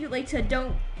speak to you later.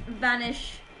 Don't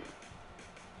vanish.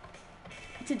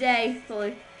 Today,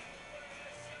 fully.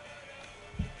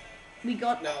 We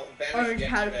got No, orange vanish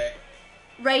powder. yesterday.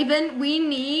 Raven, we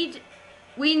need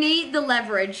the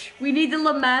leverage. We need the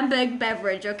Lemannberg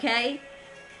beverage, okay?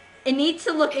 It needs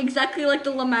to look exactly like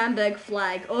the Lemannberg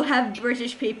flag, or have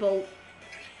British people,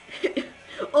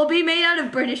 or be made out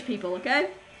of British people,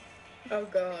 okay? Oh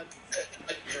god.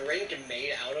 A drink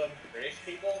made out of British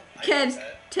people? I Kevs, get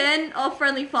that. turn off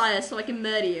friendly fire so I can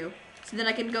murder you. So then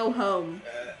I can go home.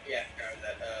 Yeah, grab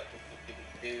that.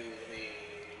 Do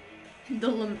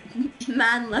The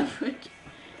man leverage.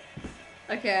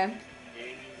 Okay.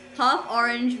 Half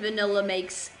orange vanilla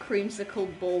makes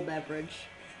creamsicle bowl beverage.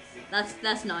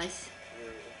 That's nice.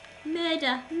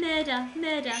 Murder, murder,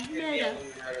 murder, murder.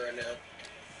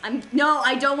 No,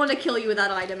 I don't want to kill you with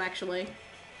that item actually.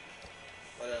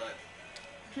 Why not?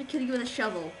 I'm gonna kill you with a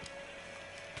shovel.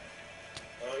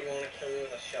 Why don't you want to kill me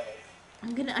with a shovel?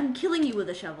 I'm killing you with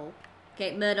a shovel.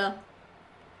 Okay, murder.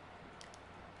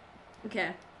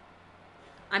 Okay.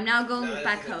 I'm now going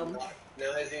back home.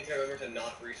 Now I just need to remember to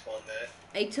not respawn that.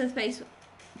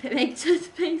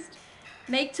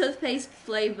 Make toothpaste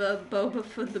flavor boba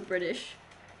for the British.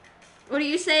 What are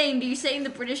you saying? Are you saying the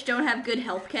British don't have good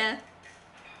healthcare?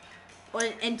 Or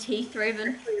and teeth,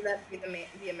 Raven? Actually, that'd be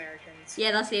the Americans.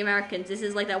 Yeah, that's the Americans. This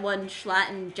is like that one Schlatt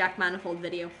and Jack Manifold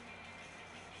video.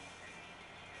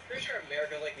 Pretty sure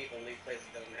America's like the only place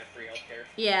that doesn't have free healthcare.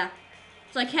 Yeah.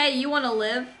 It's like, hey, you want to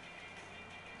live?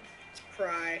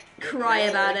 Cry. Cry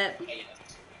about it. Hey,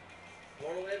 you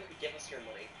want to live? Give us your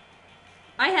money.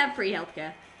 I have free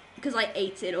healthcare. Because I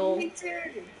ate it all. Me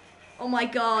too. Oh my I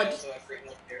god. also have free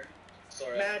healthcare.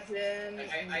 Sorry. Imagine.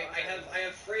 I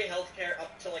have free healthcare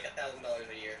up to like $1,000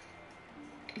 a year.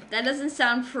 That doesn't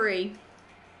sound free.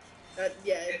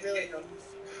 Yeah, it really.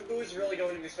 Who's really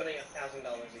going to be spending $1,000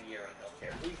 a year on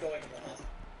healthcare? Who's going to the hospital?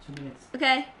 2 minutes.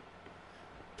 Okay.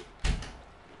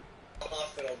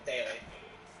 Hospital daily.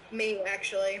 Me,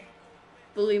 actually.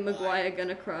 Bully Maguire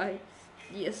gonna cry.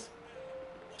 Yes.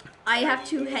 I have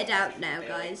to head out now,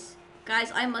 guys.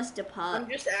 Guys, I must depart. I'm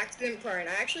just accident prone.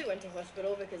 I actually went to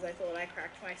hospital because I thought I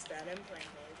cracked my sternum playing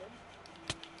volleyball.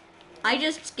 I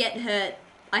just get hurt.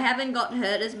 I haven't got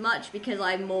hurt as much because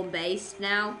I'm more based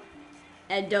now.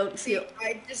 And don't feel...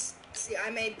 I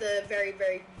made the very,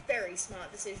 very, very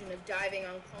smart decision of diving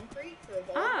on concrete for a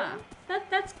volleyball.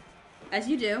 That's... As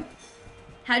you do.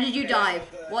 How did you dive?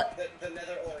 What? The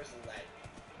nether ore is lead.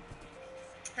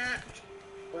 Ha.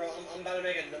 Bro, I'm about to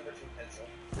make a number 2 pencil.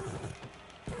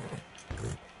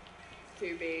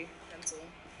 2B pencil.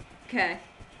 Okay.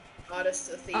 Artists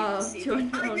are thieves.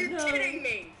 Oh, Are you no. kidding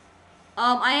me?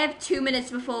 I have 2 minutes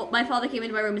before my father came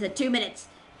into my room and said 2 minutes.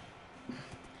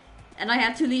 And I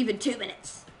have to leave in 2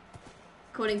 minutes.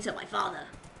 According to my father.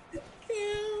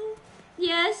 Kill.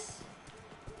 Yes.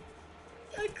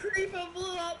 A creeper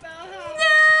blew up our house.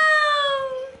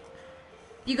 No!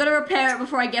 You gotta repair it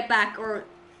before I get back, or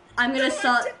I'm gonna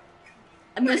start.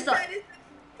 I'm gonna start.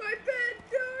 My bed,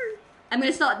 no. I'm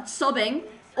gonna start sobbing.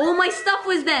 All my stuff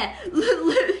was there. Lumi,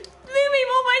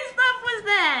 all my stuff was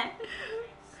there.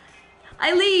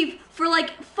 I leave for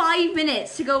like 5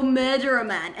 minutes to go murder a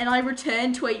man, and I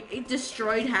return to a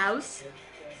destroyed house.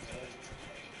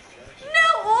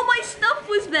 No, all my stuff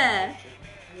was there.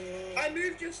 I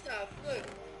moved your stuff. Look.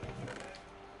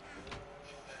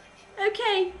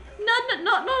 Okay, not a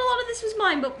lot of this was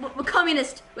mine, but we're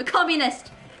communist. We're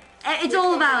communist. It's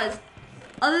all of ours.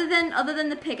 Other than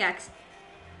the pickaxe.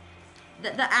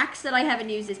 The axe that I haven't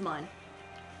used is mine.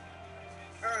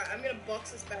 Alright, I'm gonna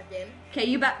box this back in. Okay,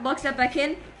 you box that back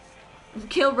in.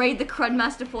 Kill raid the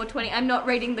Crudmaster 420. I'm not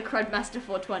raiding the Crudmaster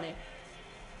 420.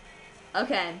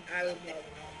 Okay. I would love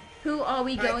Who are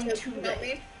we going so to help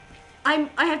raid? me?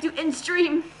 I have to end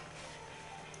stream.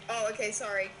 Oh, okay,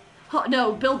 sorry. Oh,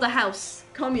 no, build the house.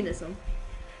 Communism.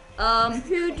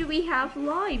 Who do we have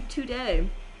live today?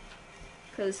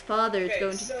 Because father is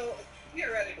going to... so,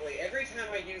 theoretically, every time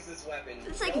I use this weapon... For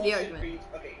the sake of the argument.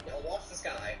 Okay, now watch the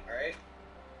sky, alright?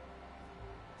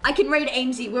 I can raid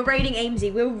Amesy. We're raiding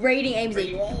Amesy. We're raiding Are Amesy.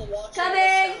 you all watching Coming!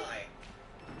 the sky?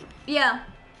 Yeah.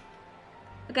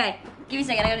 Okay, give me a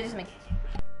second. I gotta do something.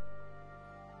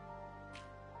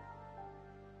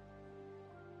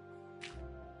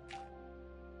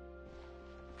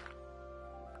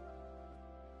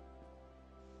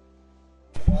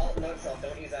 Well, note self,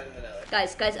 don't use that in the nether.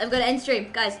 Guys, I've got to end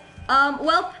stream. Guys,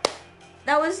 well,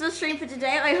 that was the stream for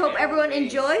today. I hope everyone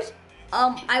enjoyed.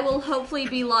 I will hopefully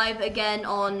be live again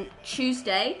on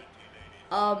Tuesday.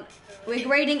 We're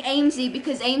raiding Amesy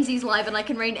because Amesy's live and I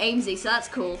can raid Amesy, so that's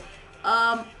cool.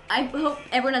 I hope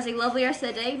everyone has a lovely rest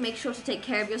of their day. Make sure to take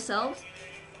care of yourselves.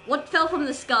 What fell from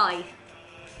the sky?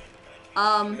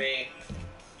 Me.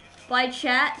 Bye,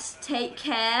 chat. Take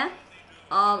care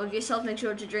of yourself. Make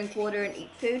sure to drink water and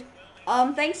eat food.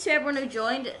 Thanks to everyone who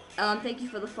joined. Thank you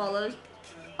for the follows.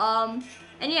 And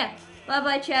yeah,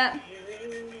 bye, chat.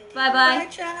 Bye. Bye,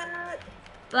 chat.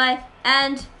 Bye,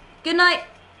 and good night.